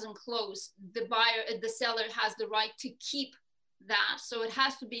but doesn't close, the seller has the right to keep that. So it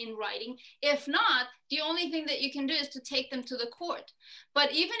has to be in writing. If not, the only thing that you can do is to take them to the court.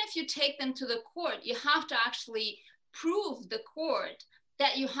 But even if you take them to the court, you have to actually prove the court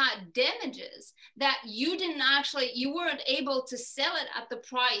that you had damages, that you weren't able to sell it at the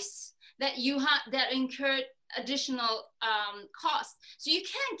price that you had, that incurred additional costs. So you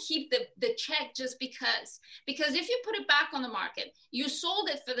can't keep the check just because if you put it back on the market, you sold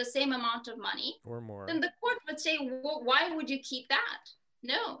it for the same amount of money or more, then the court would say, well, why would you keep that?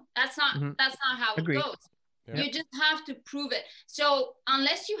 No, that's not how it goes. Yeah. You just have to prove it. So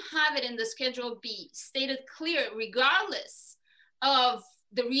unless you have it in the Schedule B stated clear, regardless of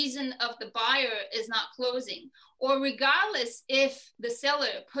the reason of the buyer is not closing, or regardless if the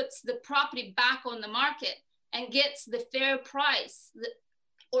seller puts the property back on the market and gets the fair price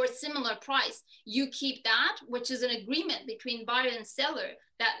or similar price, you keep that, which is an agreement between buyer and seller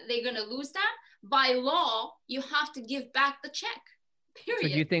that they're going to lose that. By law, you have to give back the check, period. So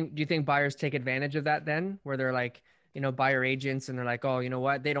do you think buyers take advantage of that then, where they're like, buyer agents, and they're like, oh, you know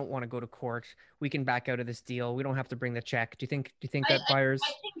what? They don't want to go to court. We can back out of this deal. We don't have to bring the check. Do you think that buyers?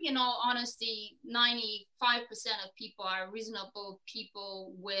 I think, in all honesty, 95% of people are reasonable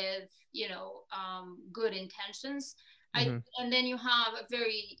people with, good intentions. Mm-hmm. And then you have a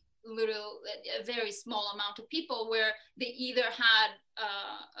very small amount of people where they either had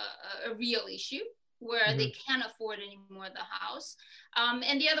a real issue where mm-hmm. they can't afford anymore the house.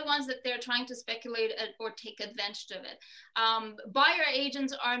 And the other ones that they're trying to speculate or take advantage of it. Buyer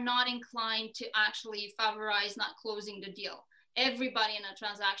agents are not inclined to actually favorize not closing the deal. Everybody in a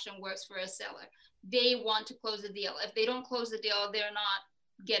transaction works for a seller. They want to close the deal. If they don't close the deal, they're not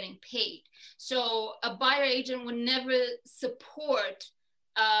getting paid. So a buyer agent would never support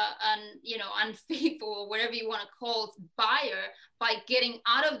unfaithful, or whatever you want to call it, buyer by getting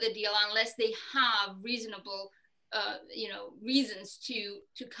out of the deal unless they have reasonable reasons to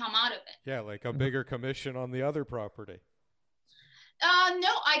come out of it. Yeah, like a bigger commission on the other property. No,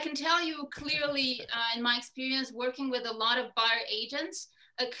 I can tell you clearly, in my experience working with a lot of buyer agents,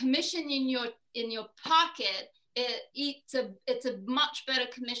 a commission in your pocket it's a much better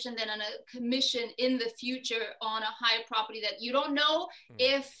commission than a commission in the future on a higher property that you don't know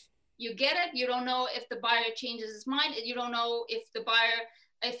if you get it. You don't know if the buyer changes his mind. You don't know if the buyer,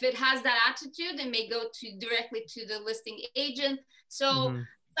 if it has that attitude, it may go directly to the listing agent. So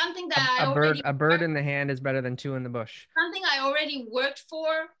something that a bird in the hand is better than two in the bush. Something I already worked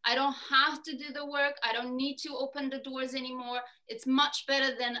for. I don't have to do the work. I don't need to open the doors anymore. It's much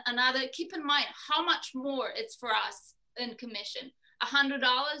better than another. Keep in mind how much more it's for us in commission. $100,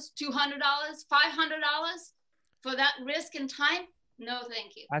 $200, $500 for that risk and time. No,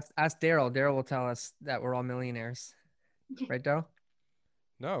 thank you. Ask Daryl. Daryl will tell us that we're all millionaires. Right, Daryl?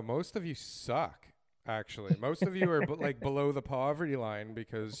 No, most of you suck. Actually, most of you are like below the poverty line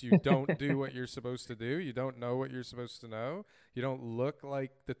because you don't do what you're supposed to do. You don't know what you're supposed to know. You don't look like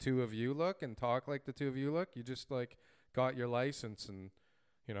the two of you look and talk like the two of you look. You just like got your license and,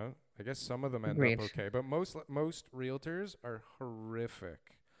 you know, I guess some of them end up okay. But most realtors are horrific.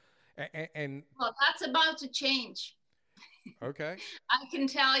 And well, that's about to change. Okay. I can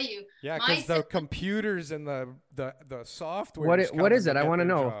tell you. Yeah, because the computers and the software. What is it? I want to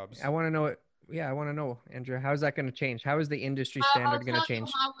know. I want to know it. Yeah, I want to know, Andrea. How is that going to change? How is the industry standard going to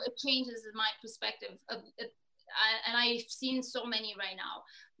change? How it changes in my perspective. And I've seen so many right now.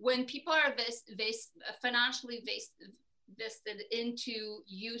 When people are financially vested into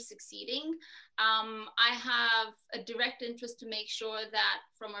you succeeding, I have a direct interest to make sure that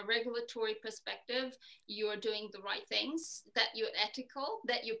from a regulatory perspective, you're doing the right things, that you're ethical,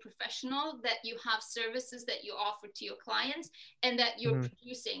 that you're professional, that you have services that you offer to your clients, and that you're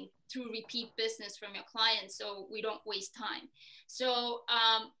producing through repeat business from your clients, so we don't waste time. So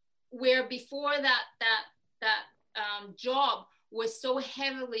where before that job was so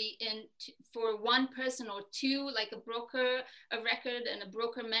heavily in for one person or two, like a broker, a record, and a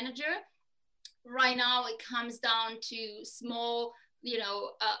broker manager. Right now, it comes down to small,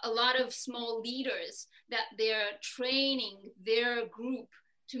 a lot of small leaders that they're training their group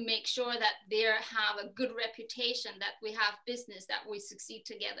to make sure that they have a good reputation, that we have business, that we succeed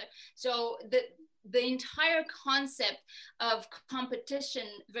together. So the entire concept of competition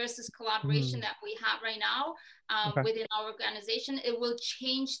versus collaboration that we have right now within our organization, it will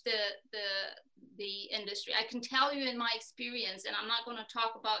change the industry. I can tell you in my experience, and I'm not going to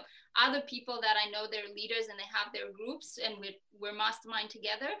talk about other people that I know they're leaders and they have their groups and we're mastermind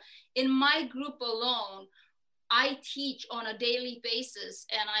together. In my group alone, I teach on a daily basis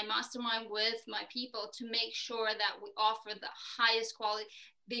and I mastermind with my people to make sure that we offer the highest quality.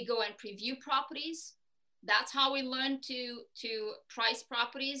 They go and preview properties. That's how we learn to price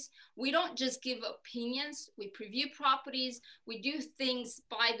properties. We don't just give opinions. We preview properties. We do things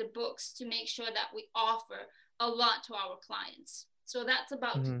by the books to make sure that we offer a lot to our clients. So that's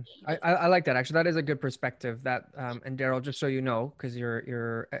about. I like that. Actually, that is a good perspective. That and Daryl, just so you know, because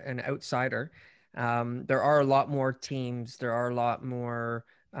you're an outsider, there are a lot more teams. There are a lot more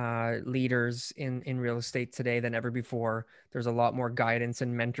leaders in real estate today than ever before. There's a lot more guidance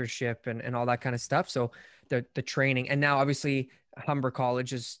and mentorship and all that kind of stuff. So the training, and now obviously Humber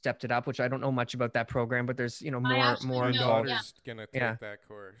College has stepped it up, which I don't know much about that program, but there's more My involved. daughter's gonna take that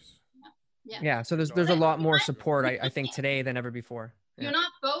course. Yeah. So there's a lot more support I think today than ever before. Yeah. You're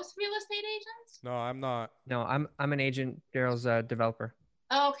not both real estate agents? No, I'm not. No, I'm an agent. Daryl's a developer.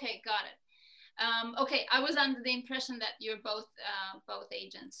 Okay, got it. Okay, I was under the impression that you're both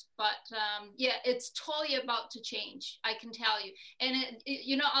agents, but yeah, it's totally about to change. I can tell you,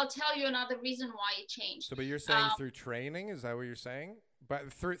 and I'll tell you another reason why it changed. So, but you're saying through training? Is that what you're saying?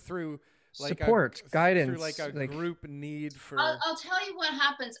 But through like support, guidance, through like a group need for. I'll tell you what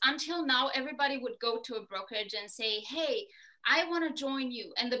happens. Until now, everybody would go to a brokerage and say, "Hey, I want to join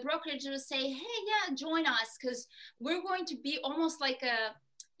you," and the brokerage would say, "Hey, yeah, join us, because we're going to be almost like a."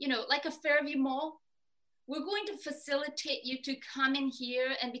 Like a Fairview Mall, we're going to facilitate you to come in here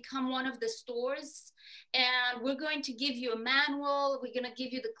and become one of the stores. And we're going to give you a manual. We're going to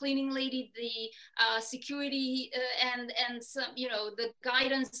give you the cleaning lady, the security, and some, the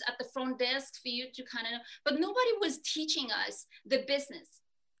guidance at the front desk for you to kind of, but nobody was teaching us the business.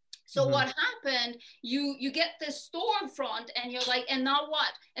 So what happened, you get this storefront and you're like, and now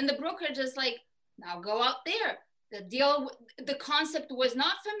what? And the brokerage is like, now go out there. The concept was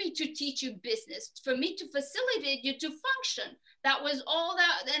not for me to teach you business, for me to facilitate you to function. That was all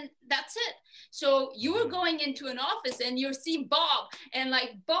that, and that's it. So you were going into an office and you see Bob, and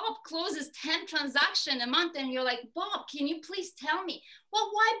like Bob closes 10 transactions a month, and you're like, Bob, can you please tell me? Well,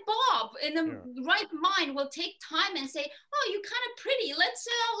 why Bob in the right mind will take time and say, oh, you're kind of pretty. Let's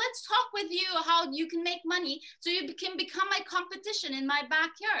talk with you how you can make money so you can become my competition in my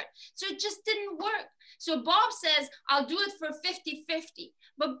backyard. So it just didn't work. So Bob says, I'll do it for 50-50.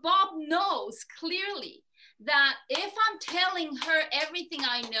 But Bob knows clearly that if I'm telling her everything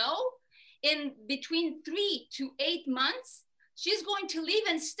I know, in between 3 to 8 months, she's going to leave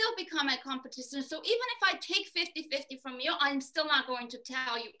and still become a competition. So even if I take 50-50 from you, I'm still not going to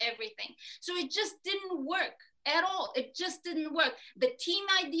tell you everything. So it just didn't work at all. It just didn't work. The team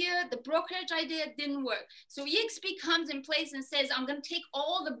idea, the brokerage idea didn't work. So EXP comes in place and says, I'm going to take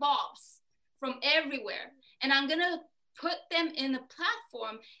all the Bobs from everywhere, and I'm going to put them in a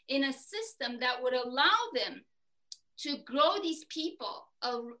platform, in a system that would allow them to grow these people,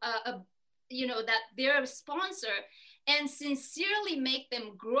 you know, that they're a sponsor, and sincerely make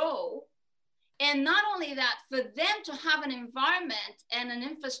them grow. And not only that, for them to have an environment and an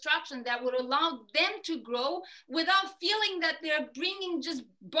infrastructure that would allow them to grow without feeling that they're bringing just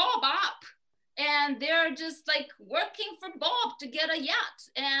Bob up and they're just like working for Bob to get a yacht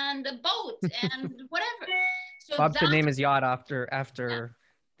and a boat and whatever. So Bob should name his yacht after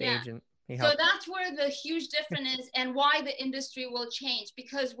the yeah. agent. So that's where the huge difference is, and why the industry will change.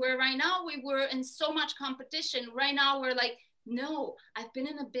 Because where right now we were in so much competition, right now we're like, no, I've been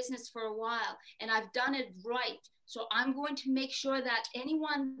in a business for a while and I've done it right. So I'm going to make sure that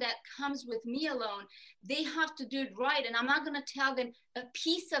anyone that comes with me alone, they have to do it right. And I'm not going to tell them a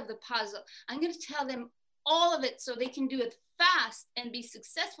piece of the puzzle. I'm going to tell them all of it so they can do it fast and be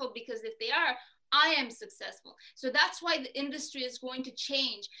successful, because if they are, I am successful. So that's why the industry is going to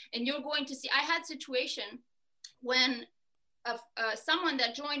change. And you're going to see, I had a situation when someone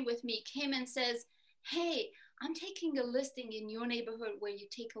that joined with me came and says, hey, I'm taking a listing in your neighborhood where you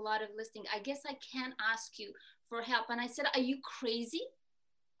take a lot of listing. I guess I can ask you for help. And I said, are you crazy?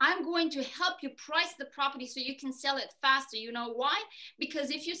 I'm going to help you price the property so you can sell it faster. You know why?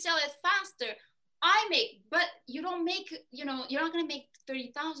 Because if you sell it faster, I make, but you don't make, you know, you're not going to make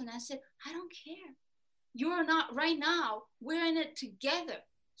 30,000. I said, I don't care. You're not right now. We're in it together.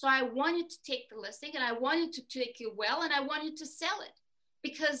 So I want you to take the listing, and I want you to take it well, and I want you to sell it,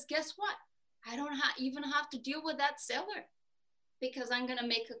 because guess what? I don't even have to deal with that seller, because I'm going to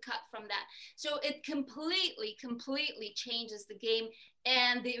make a cut from that. So it completely changes the game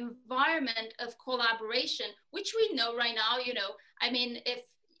and the environment of collaboration, which we know right now. You know, I mean,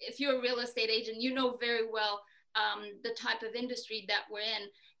 if you're a real estate agent, you know very well the type of industry that we're in,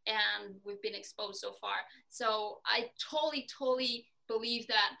 and we've been exposed so far. So I totally believe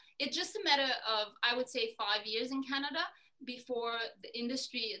that it's just a matter of, I would say, 5 years in Canada before the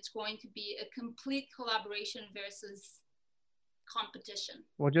industry, it's going to be a complete collaboration versus competition.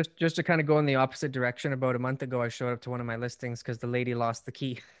 Well, just to kind of go in the opposite direction, about a month ago, I showed up to one of my listings because the lady lost the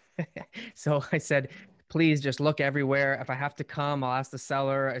key. So I said, please just look everywhere. If I have to come, I'll ask the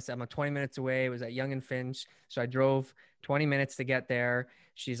seller. I said, I'm 20 minutes away. It was at Yonge and Finch. So I drove 20 minutes to get there.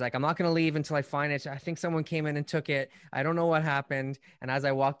 She's like, I'm not going to leave until I find it. I think someone came in and took it. I don't know what happened. And as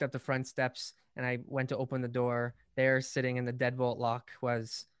I walked up the front steps and I went to open the door, there sitting in the deadbolt lock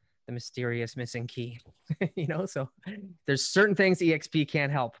was the mysterious missing key. You know, so there's certain things EXP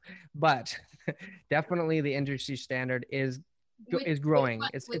can't help, but definitely the industry standard is growing.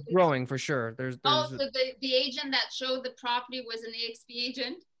 It's growing for sure. There's also the agent that showed the property was an EXP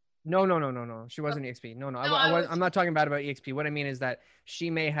agent. No. She wasn't EXP. No. I'm not talking about EXP. What I mean is that she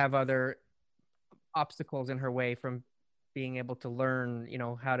may have other obstacles in her way from being able to learn, you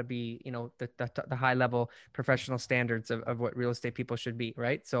know, how to be, you know, the high level professional standards of what real estate people should be.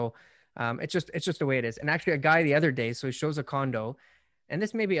 Right. So it's just the way it is. And actually a guy the other day, so he shows a condo, and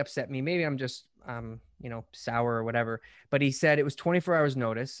this maybe upset me. Maybe I'm just, you know, sour or whatever, but he said it was 24 hours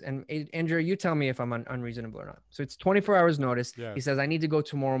notice. And Andrew, you tell me if I'm unreasonable or not. So it's 24 hours notice. Yeah. He says, I need to go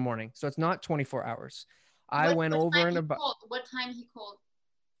tomorrow morning. So it's not 24 hours. I went over and about what time he called?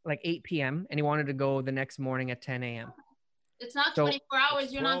 Like 8 PM. And he wanted to go the next morning at 10 AM. It's not 24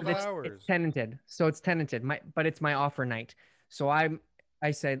 hours. You're not hours. It's tenanted. So it's tenanted. But it's my offer night. So I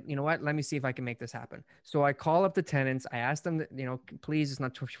said, you know what, let me see if I can make this happen. So I call up the tenants. I asked them, you know, please, it's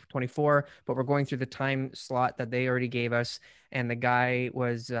not 24, but we're going through the time slot that they already gave us. And the guy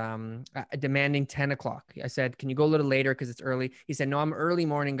was demanding 10 o'clock. I said, can you go a little later because it's early? He said, no, I'm an early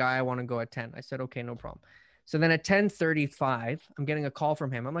morning guy. I want to go at 10. I said, okay, no problem. So then at 10:35, I'm getting a call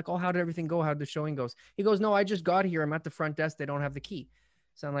from him. I'm like, oh, how did everything go? How did the showing goes? He goes, no, I just got here. I'm at the front desk. They don't have the key.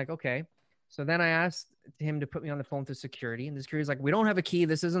 So I'm like, okay. So then I asked him to put me on the phone to security, and the security's like, we don't have a key.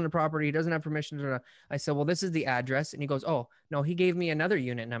 This isn't a property. He doesn't have permission to. I said, well, this is the address. And he goes, oh, no, he gave me another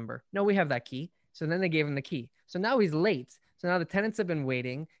unit number. No, we have that key. So then they gave him the key. So now he's late. So now the tenants have been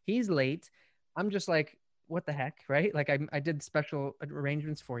waiting. He's late. I'm just like, what the heck, right? Like I did special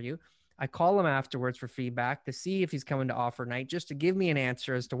arrangements for you. I call him afterwards for feedback to see if he's coming to offer night, just to give me an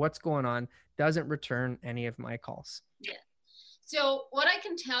answer as to what's going on. Doesn't return any of my calls. Yeah. So what I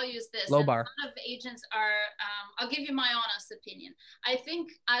can tell you is this: Low and bar. a lot of agents are. I'll give you my honest opinion. I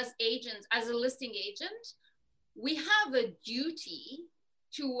think as agents, as a listing agent, we have a duty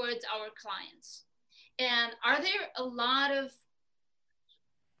towards our clients. And are there a lot of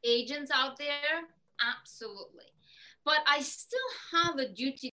agents out there? Absolutely. But I still have a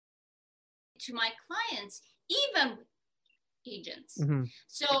duty to my clients, even agents. Mm-hmm.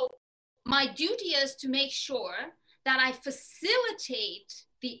 So my duty is to make sure that I facilitate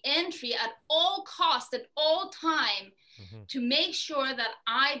the entry at all costs, at all time, to make sure that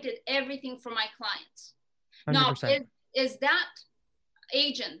I did everything for my clients. 100%. Now, is that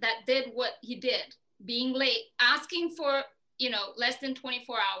agent that did what he did, being late, asking for, less than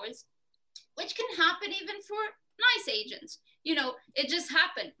 24 hours, which can happen even for nice agents. It just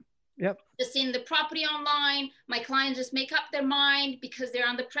happened. Yep. Just seeing the property online, my clients just make up their mind because they're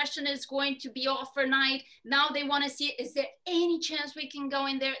under pressure, it's going to be off for night. Now they want to see, is there any chance we can go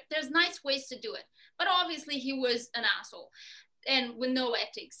in there? There's nice ways to do it. But obviously he was an asshole and with no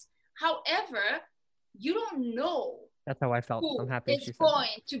ethics. However, you don't know. That's how I felt. I'm happy it's going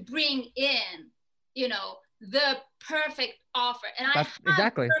to bring in, the perfect offer. And I have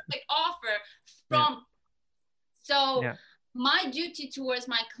exactly the perfect offer from, my duty towards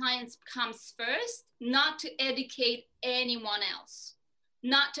my clients comes first, not to educate anyone else,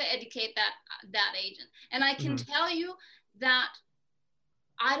 not to educate that agent. And I can tell you that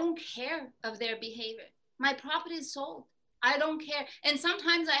I don't care of their behavior. My property is sold. I don't care. And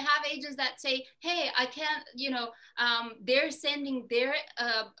sometimes I have agents that say, hey, I can't, they're sending their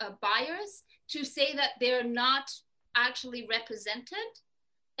buyers to say that they're not actually represented.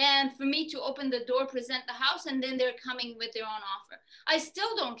 And for me to open the door, present the house, and then they're coming with their own offer. I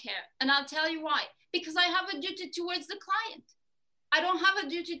still don't care. And I'll tell you why. Because I have a duty towards the client. I don't have a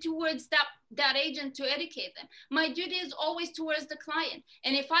duty towards that agent to educate them. My duty is always towards the client.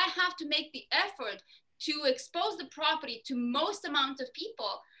 And if I have to make the effort to expose the property to most amount of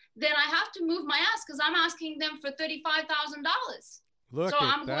people, then I have to move my ass because I'm asking them for $35,000. So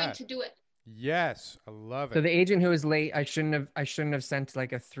I'm going to do it. Yes, I love it. So the agent who was late, I shouldn't have sent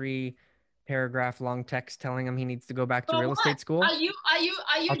like a 3-paragraph long text telling him he needs to go back to real estate school. Are you?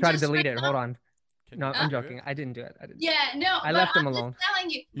 I'll try to delete it. Hold on. No, you I'm do joking. it? I didn't do it. I left him alone. Just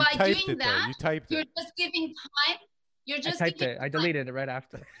telling you, by doing that, you typed you're it. just giving time. I typed it. I deleted it right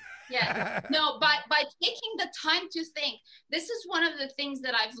after. Yeah. No, by taking the time to think, this is one of the things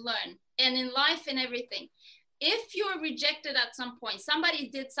that I've learned, and in life and everything. If you're rejected at some point, somebody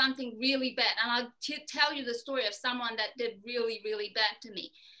did something really bad, and I'll tell you the story of someone that did really, really bad to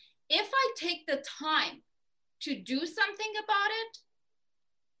me. If I take the time to do something about it,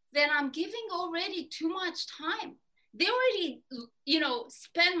 then I'm giving already too much time. They already,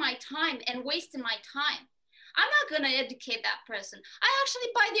 spend my time and wasting my time. I'm not going to educate that person. I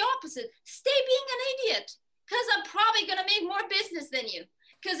actually, by the opposite, stay being an idiot because I'm probably going to make more business than you.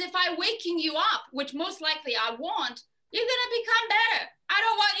 Because if I'm waking you up, which most likely I won't, you're going to become better. I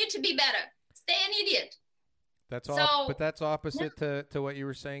don't want you to be better. Stay an idiot. That's all. But that's opposite to what you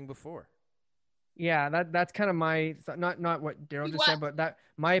were saying before. Yeah, that's kind of my not what Daryl just said, but that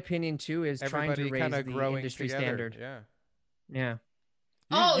my opinion too is everybody trying to raise the industry together. standard. Yeah. Yeah.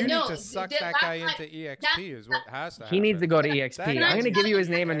 You need to suck that guy into EXP is what has to happen. He needs to go to EXP. I'm going to give you his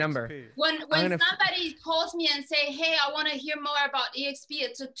name and number. When somebody calls me and say, hey, I want to hear more about EXP,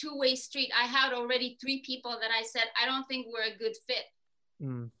 it's a two-way street. I had already 3 people that I said, I don't think we're a good fit.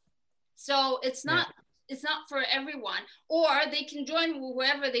 So it's not for everyone. Or they can join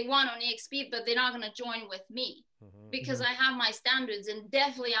whoever they want on EXP, but they're not going to join with me because I have my standards, and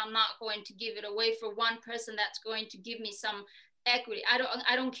definitely I'm not going to give it away for one person that's going to give me some equity. I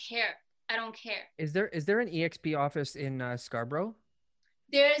don't care. I don't care. Is there an EXP office in Scarborough?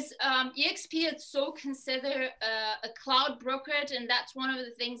 There's EXP. It's so considered a cloud brokerage, and that's one of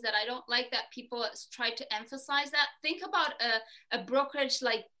the things that I don't like that people try to emphasize. That think about a brokerage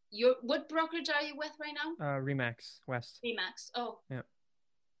like what brokerage are you with right now? Remax West. Remax. Oh, yeah.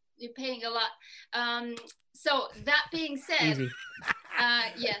 You're paying a lot. So that being said, easy.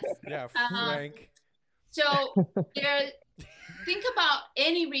 Yes. Yeah, Frank. So think about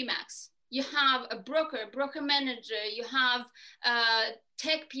any Remax. You have a broker manager, you have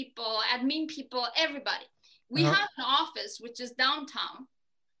tech people, admin people, everybody. We have an office, which is downtown,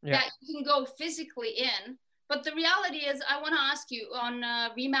 that you can go physically in. But the reality is, I want to ask you on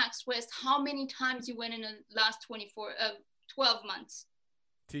Remax West, how many times you went in the last 12 months?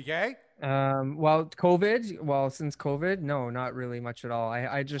 TK? Well, since COVID, no, not really much at all.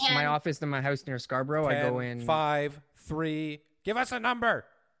 I just, my And office in my house near Scarborough, 10, I go in. 5, 3. Give us a number.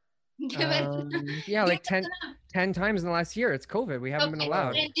 give it. Yeah, give like it 10, enough. 10 times in the last year. It's COVID. We haven't been Okay.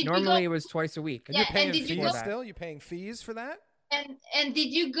 allowed. And did you Normally, go? it was twice a week. And Yeah, you're paying and did you fees go? still? You paying fees for that? And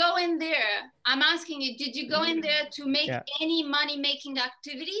did you go in there? I'm asking you, did you go in there to make Yeah. any money-making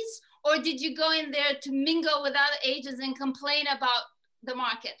activities, or did you go in there to mingle with other agents and complain about the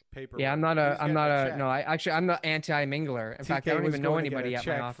market? Paperwork. Yeah, I'm not anti-mingler. In fact, I don't even know anybody at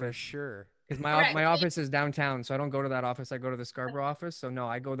my for office. sure. Because Correct. my office is downtown, so I don't go to that office. I go to the Scarborough office. So no,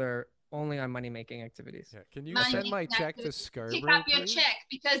 I go there only on money-making activities. Yeah. Can you Money send my making check to activities. Pick Scarborough, up your please? check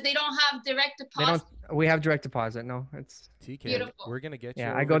because they don't have direct They deposit. don't. We have direct deposit. No, it's TK, Beautiful. we're gonna get you.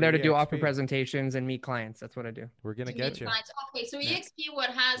 yeah. I over go there to do EXP. offer presentations and meet clients. That's what I do. We're gonna to get meet you. clients. Okay, so Yeah. EXP, what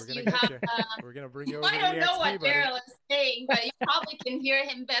We're has gonna you get have? you. We're gonna bring you over I to don't know EXP, what buddy. Daryl is saying, but you probably can hear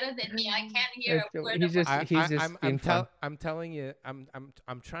him better than me. I can't hear a word He's of just what. he's just being fun. I'm telling you, I'm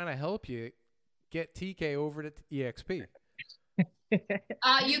trying to help you get TK over to EXP. You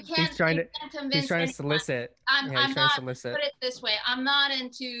can't. He's trying you to can't convince he's trying to anyone. solicit. I'm he's not. trying to solicit. Put it this way: I'm not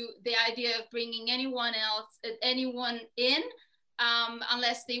into the idea of bringing anyone in,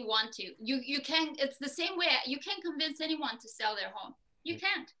 unless they want to. You can. It's the same way. You can't convince anyone to sell their home. You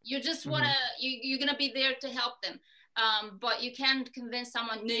can't. You just wanna. You're gonna be there to help them. But you can't convince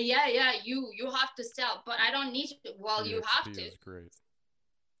someone. No, yeah. You have to sell, but I don't need to. Well, you have EXP to. is great.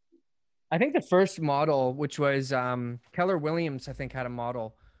 I think the first model, which was Keller Williams, I think had a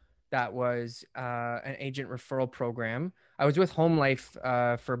model that was an agent referral program. I was with Home Life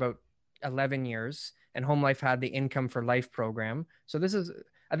for about 11 years, and Home Life had the Income for Life program. So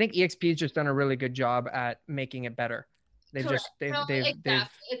I think EXP has just done a really good job at making it better. Exactly.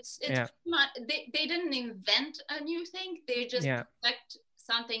 It's yeah. They didn't invent a new thing. They just perfect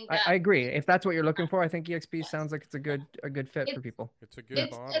something that I agree. If that's what you're looking for, I think EXP sounds like it's a good fit for people. It's a good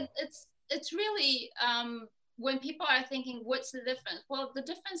model. It's really when people are thinking, what's the difference? Well, the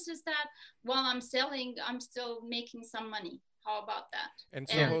difference is that while I'm selling, I'm still making some money. How about that? And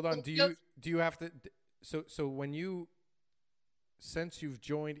so hold on, do you have to? So when since you've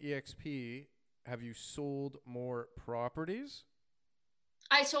joined EXP, have you sold more properties?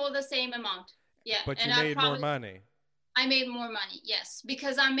 I sold the same amount. Yeah. But you made more money. I made more money, yes,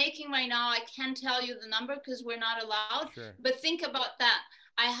 because I'm making right now. I can't tell you the number because we're not allowed. Sure. But think about that.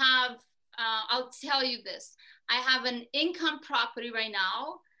 I have. I'll tell you this. I have an income property right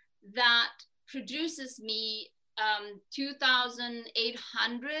now that produces me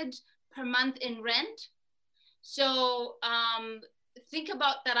 $2,800 per month in rent. So think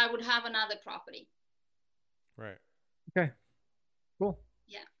about that. I would have another property. Right. Okay. Cool.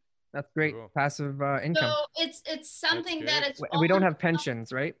 Yeah. That's great. Cool. Passive income. So it's something that it's. We don't have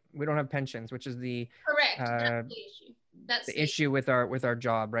pensions, right? We don't have pensions, which is the correct. That's the issue. That's the issue with our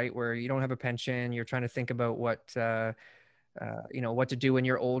job, right? Where you don't have a pension, you're trying to think about what what to do when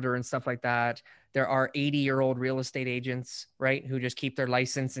you're older and stuff like that. There are 80-year-old real estate agents, right, who just keep their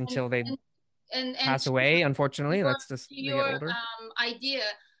license until they pass away. Unfortunately, that's just they get older. Idea.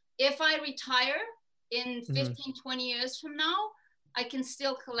 If I retire in 15, 20 years from now, I can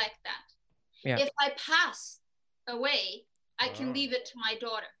still collect that. Yeah. If I pass away, I can leave it to my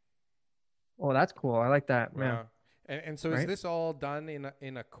daughter. Oh, that's cool. I like that. Wow. Yeah. And so is this all done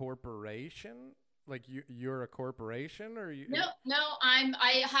in a corporation? Like you're a corporation, or you? No,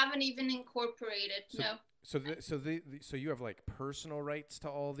 I haven't even incorporated. No. So you have like personal rights to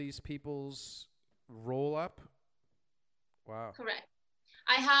all these people's roll up? Wow. Correct.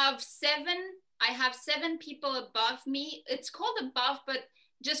 I have seven people above me. It's called above, but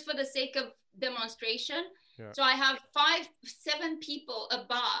just for the sake of demonstration. Yeah. So I have 7 people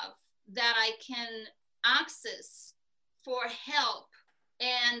above that I can access for help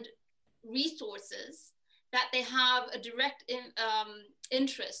and resources that they have a direct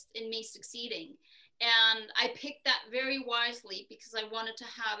interest in me succeeding. And I picked that very wisely because I wanted to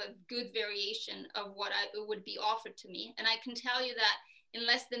have a good variation of what would be offered to me. And I can tell you that in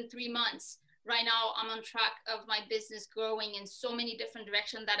less than 3 months, right now, I'm on track of my business growing in so many different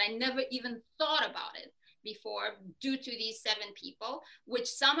directions that I never even thought about it before due to these 7 people, which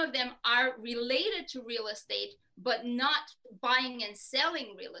some of them are related to real estate, but not buying and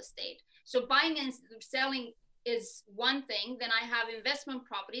selling real estate. So buying and selling is one thing. Then I have investment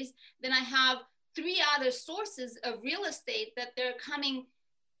properties. Then I have 3 other sources of real estate that they're coming,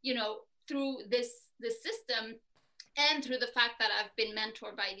 through this system and through the fact that I've been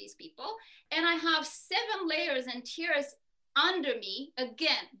mentored by these people. And I have 7 layers and tiers under me.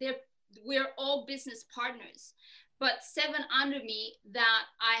 Again, we're all business partners, but 7 under me that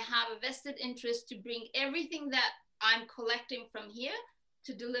I have a vested interest to bring everything that I'm collecting from here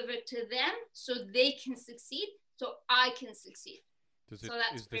to deliver to them so they can succeed, so I can succeed. Does it, so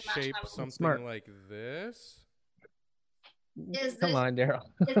that's is the pretty much shape how something Smart. like this? Come on, Daryl.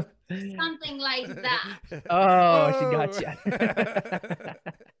 It's something like that. Oh, she got you.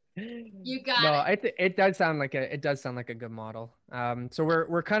 You got No, it. it does sound like a good model. So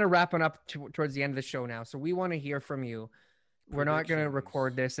we're kind of wrapping up towards the end of the show now. So we want to hear from you. We're not going to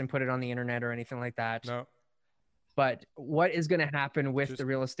record this and put it on the internet or anything like that. No. But what is going to happen with the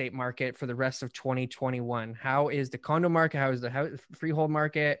real estate market for the rest of 2021? How is the condo market? How is the freehold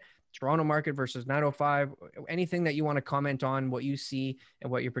market? Toronto market versus 905? Anything that you want to comment on, what you see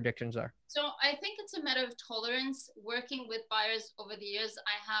and what your predictions are? So I think it's a matter of tolerance. Working with buyers over the years,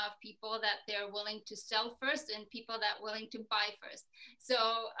 I have people that they're willing to sell first and people that are willing to buy first. So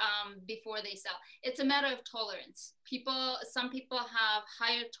before they sell, it's a matter of tolerance. Some people have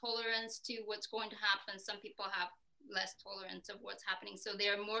higher tolerance to what's going to happen. Some people have less tolerance of what's happening. So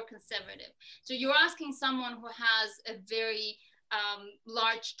they're more conservative. So you're asking someone who has a very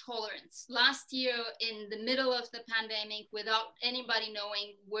large tolerance. Last year, in the middle of the pandemic, without anybody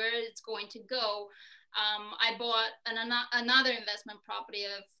knowing where it's going to go, I bought another investment property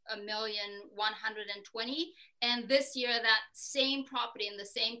of $1,120,000, and this year that same property in the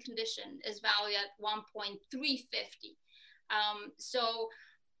same condition is valued at $1.350. So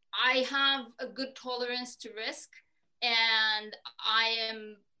I have a good tolerance to risk, and I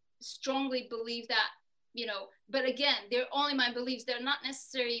am strongly believe that, but again, they're only my beliefs. They're not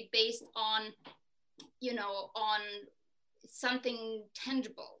necessarily based on, on something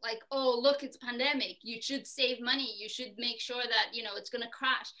tangible, like, oh, look, it's pandemic, you should save money, you should make sure that, it's going to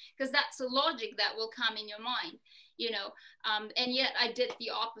crash, because that's the logic that will come in your mind, and yet I did the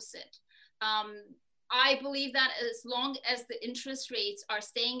opposite. I believe that as long as the interest rates are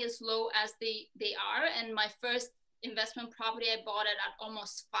staying as low as they are, and my first investment property, I bought it at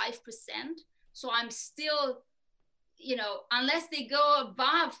almost 5%. So I'm still, unless they go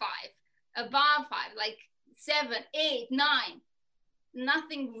above five, like 7, 8, 9,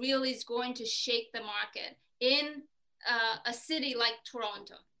 nothing really is going to shake the market in a city like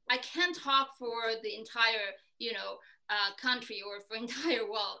Toronto. I can't talk for the entire, country or for entire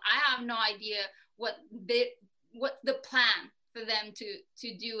world. I have no idea what the plan for them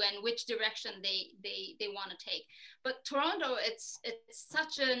to do and which direction they want to take. But Toronto, it's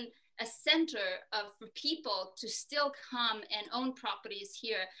such a center for people to still come and own properties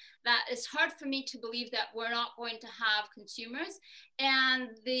here that it's hard for me to believe that we're not going to have consumers. And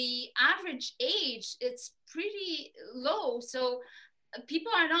the average age, it's pretty low. So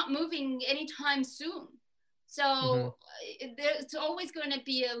people are not moving anytime soon. So it's always going to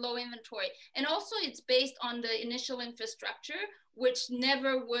be a low inventory. And also it's based on the initial infrastructure, which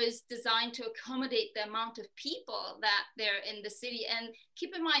never was designed to accommodate the amount of people that they're in the city. And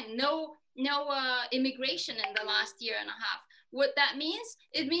keep in mind, no immigration in the last year and a half. What that means,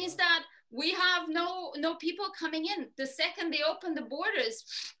 it means that we have no people coming in. The second they open the borders,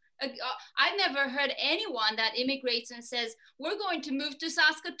 I've never heard anyone that immigrates and says, we're going to move to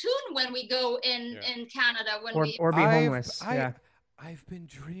Saskatoon when we go in Canada. Or be homeless. I've been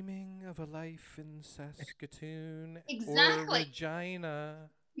dreaming of a life in Saskatoon or Regina.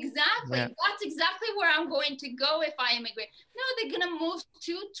 Exactly. Yeah. That's exactly where I'm going to go if I immigrate. No, they're going to move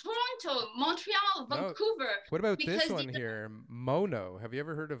to Toronto, Montreal, Vancouver. What about this one here? Mono. Have you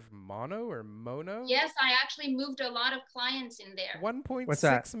ever heard of Mono or Mono? Yes, I actually moved a lot of clients in there.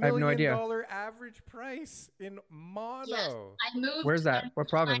 $1.6 million average price in Mono. Yes, I moved. Where's that? What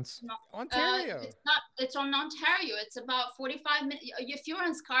province? Ontario. It's on Ontario. It's about 45 minutes. If you're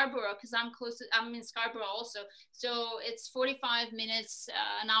in Scarborough, because I'm in Scarborough also. So it's 45 minutes,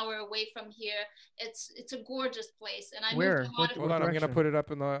 an hour away from here. It's a gorgeous place, and I moved a lot of. Hold on, I'm going to put it up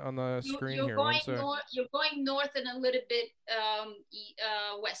on the screen here. You're going north and a little bit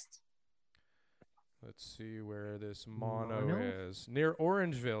west. Let's see where this Mono is. Near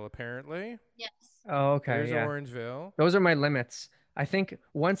Orangeville, apparently. Yes. Oh, okay. There's Orangeville. Those are my limits. I think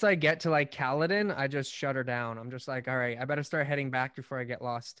once I get to like Caledon, I just shut her down. I'm just like, all right, I better start heading back before I get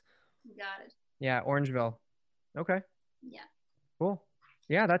lost. Got it. Yeah, Orangeville. Okay. Yeah. Cool.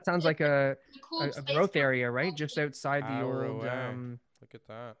 Yeah, that sounds like a growth area, right? Just outside the old. Look at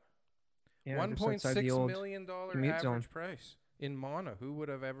that. Yeah, $1.6 million average price in Mono. Who would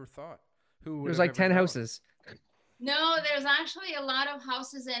have ever thought? There's like 10 houses. No, there's actually a lot of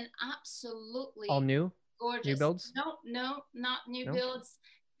houses and absolutely all new, gorgeous. New builds? No, not new builds.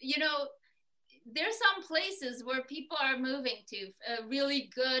 there's some places where people are moving to, really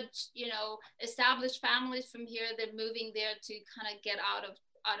good, established families from here. They're moving there to kind of get out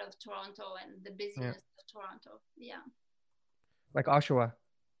of Toronto and the busyness of Toronto. Yeah. Like Oshawa.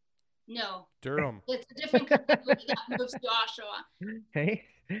 No. Durham. It's a different category that moves to Oshawa. Hey,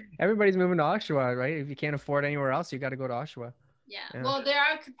 everybody's moving to Oshawa, right? If you can't afford anywhere else, you got to go to Oshawa. Yeah. Well, there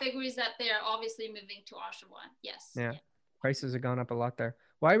are categories that they're obviously moving to Oshawa. Yes. Yeah. Prices have gone up a lot there.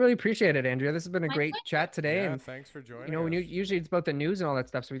 Well, I really appreciate it, Andrea. This has been a great chat today. Yeah, and thanks for joining us. When usually it's about the news and all that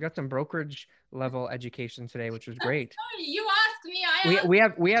stuff. So we got some brokerage level education today, which was great. You asked me.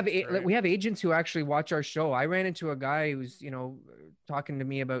 We have agents who actually watch our show. I ran into a guy who's talking to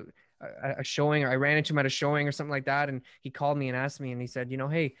me about a showing, or I ran into him at a showing or something like that, and he called me and asked me, and he said,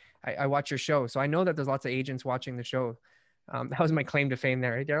 hey, I watch your show. So I know that there's lots of agents watching the show. That was my claim to fame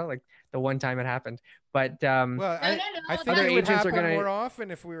there, right, Daryl? Like the one time it happened. But I think other it would agents are happen gonna more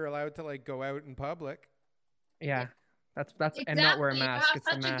often if we were allowed to like go out in public. Yeah, that's exactly. And not wear a mask. You it's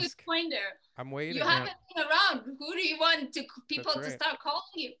have the such mask. a good point there. I'm waiting. You haven't been around. Who do you want people That's to right. start calling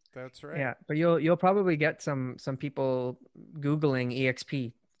you? That's right. Yeah, but you'll probably get some people Googling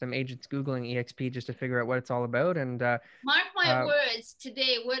EXP, some agents Googling EXP just to figure out what it's all about. And mark my words,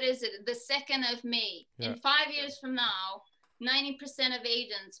 today, what is it? The 2nd of May. Yeah. In 5 years from now, 90% of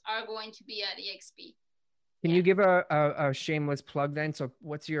agents are going to be at EXP. Can you give a shameless plug then? So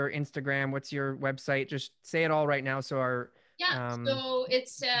what's your Instagram? What's your website? Just say it all right now so our so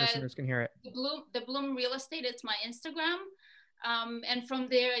it's listeners can hear it. The Bloom Real Estate. It's my Instagram. And from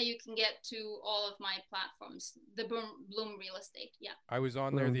there, you can get to all of my platforms. The Bloom Real Estate. Yeah. I was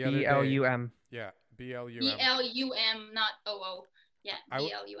on there the other day. BLUM. Yeah, BLUM. BLUM, not OO. Yeah,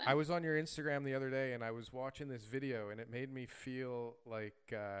 BLUM. I was on your Instagram the other day, and I was watching this video, and it made me feel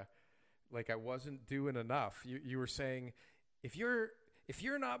like I wasn't doing enough. You were saying, if you're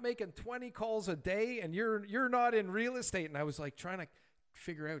not making 20 calls a day and you're not in real estate, and I was like trying to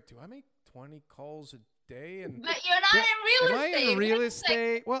figure out, do I make 20 calls a day? And but you're not in real estate. Am I in real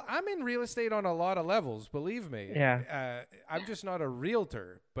estate? Well, I'm in real estate on a lot of levels, believe me. Yeah. I'm just not a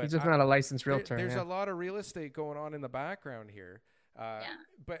realtor. But he's just not a licensed realtor. There's a lot of real estate going on in the background here.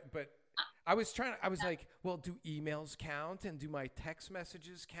 But I was like, well, do emails count, and do my text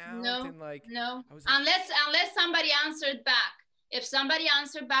messages count? No, and no. I was like, unless somebody answered back. If somebody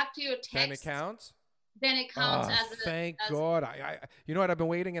answered back to your text, then it counts. Then it counts as a. Thank God. I you know what? I've been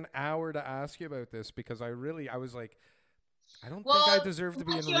waiting an hour to ask you about this because I was like, I don't think I deserve to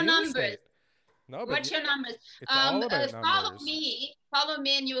be in real estate. No, but what's your numbers? It's all about follow numbers. Follow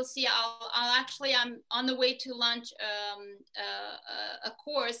me, and you'll see. I'm on the way to launch a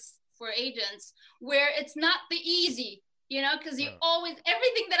course for agents where it's not the easy, because always,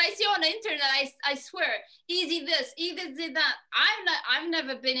 everything that I see on the internet, I swear, easy this, easy that. I've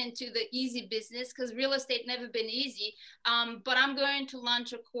never been into the easy business because real estate never been easy. But I'm going to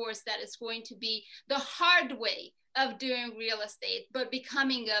launch a course that is going to be the hard way of doing real estate, but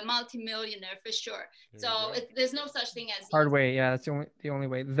becoming a multimillionaire for sure. There's no such thing as hard way. Yeah, that's the only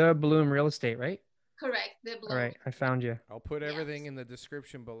way. The Bloom Real Estate, right? Correct. The Bloom. All right, I found you. I'll put everything in the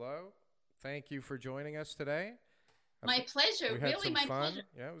description below. Thank you for joining us today. My pleasure. Really, my pleasure.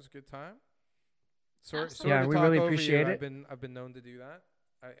 Yeah, it was a good time. Sorry we really appreciate it. I've been known to do that.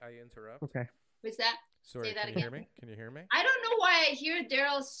 I interrupt. Okay. What's that? Sorry, say that can again. you hear me? Can you hear me? I don't know why I hear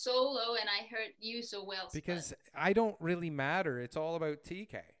Daryl so low and I heard you so well. Because I don't really matter. It's all about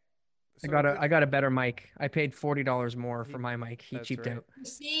TK. So I got a better mic. I paid $40 more for my mic. He cheaped out. You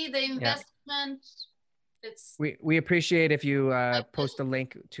see the investment. We appreciate if you post a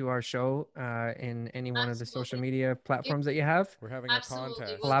link to our show in any one of the social media platforms that you have. We're having a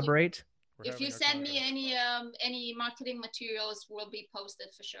contest. Collaborate. If you send me any marketing materials, will be posted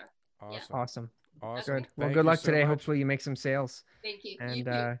for sure. Awesome. Yeah. Awesome. Awesome. Good. Well, good luck today. Hopefully you make some sales. Thank you. And you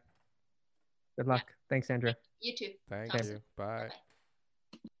too. Good luck. Yeah. Thanks, Andrea. You too. Thank you. Bye.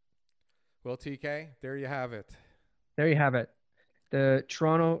 Well, TK, there you have it. There you have it. The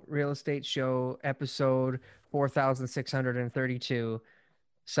Toronto Real Estate Show, episode 4632,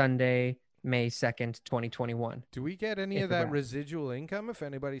 Sunday, May 2nd, 2021. Do we get any of that residual income if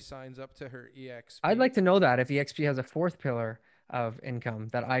anybody signs up to her EXP? I'd like to know that if EXP has a fourth pillar of income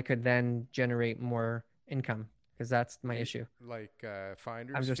that I could then generate more income, because that's my issue. Like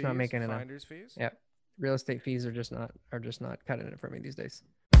finder's fees? I'm just not making enough. Finder's fees? Yeah. Real estate fees are just not cutting it for me these days.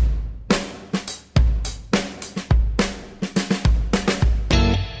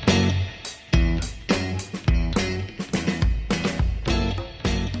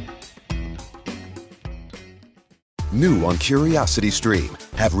 New on Curiosity Stream.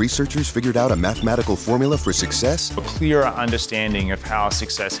 Have researchers figured out a mathematical formula for success? A clearer understanding of how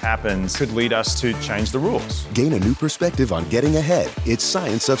success happens could lead us to change the rules. Gain a new perspective on getting ahead. It's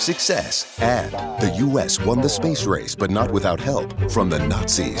Science of Success. And the U.S. won the space race, but not without help from the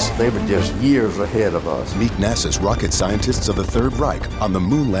Nazis. They were just years ahead of us. Meet NASA's rocket scientists of the Third Reich on the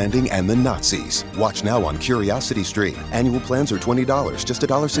moon landing and the Nazis. Watch now on Curiosity Stream. Annual plans are $20, just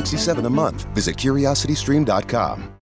 $1.67 a month. Visit curiositystream.com.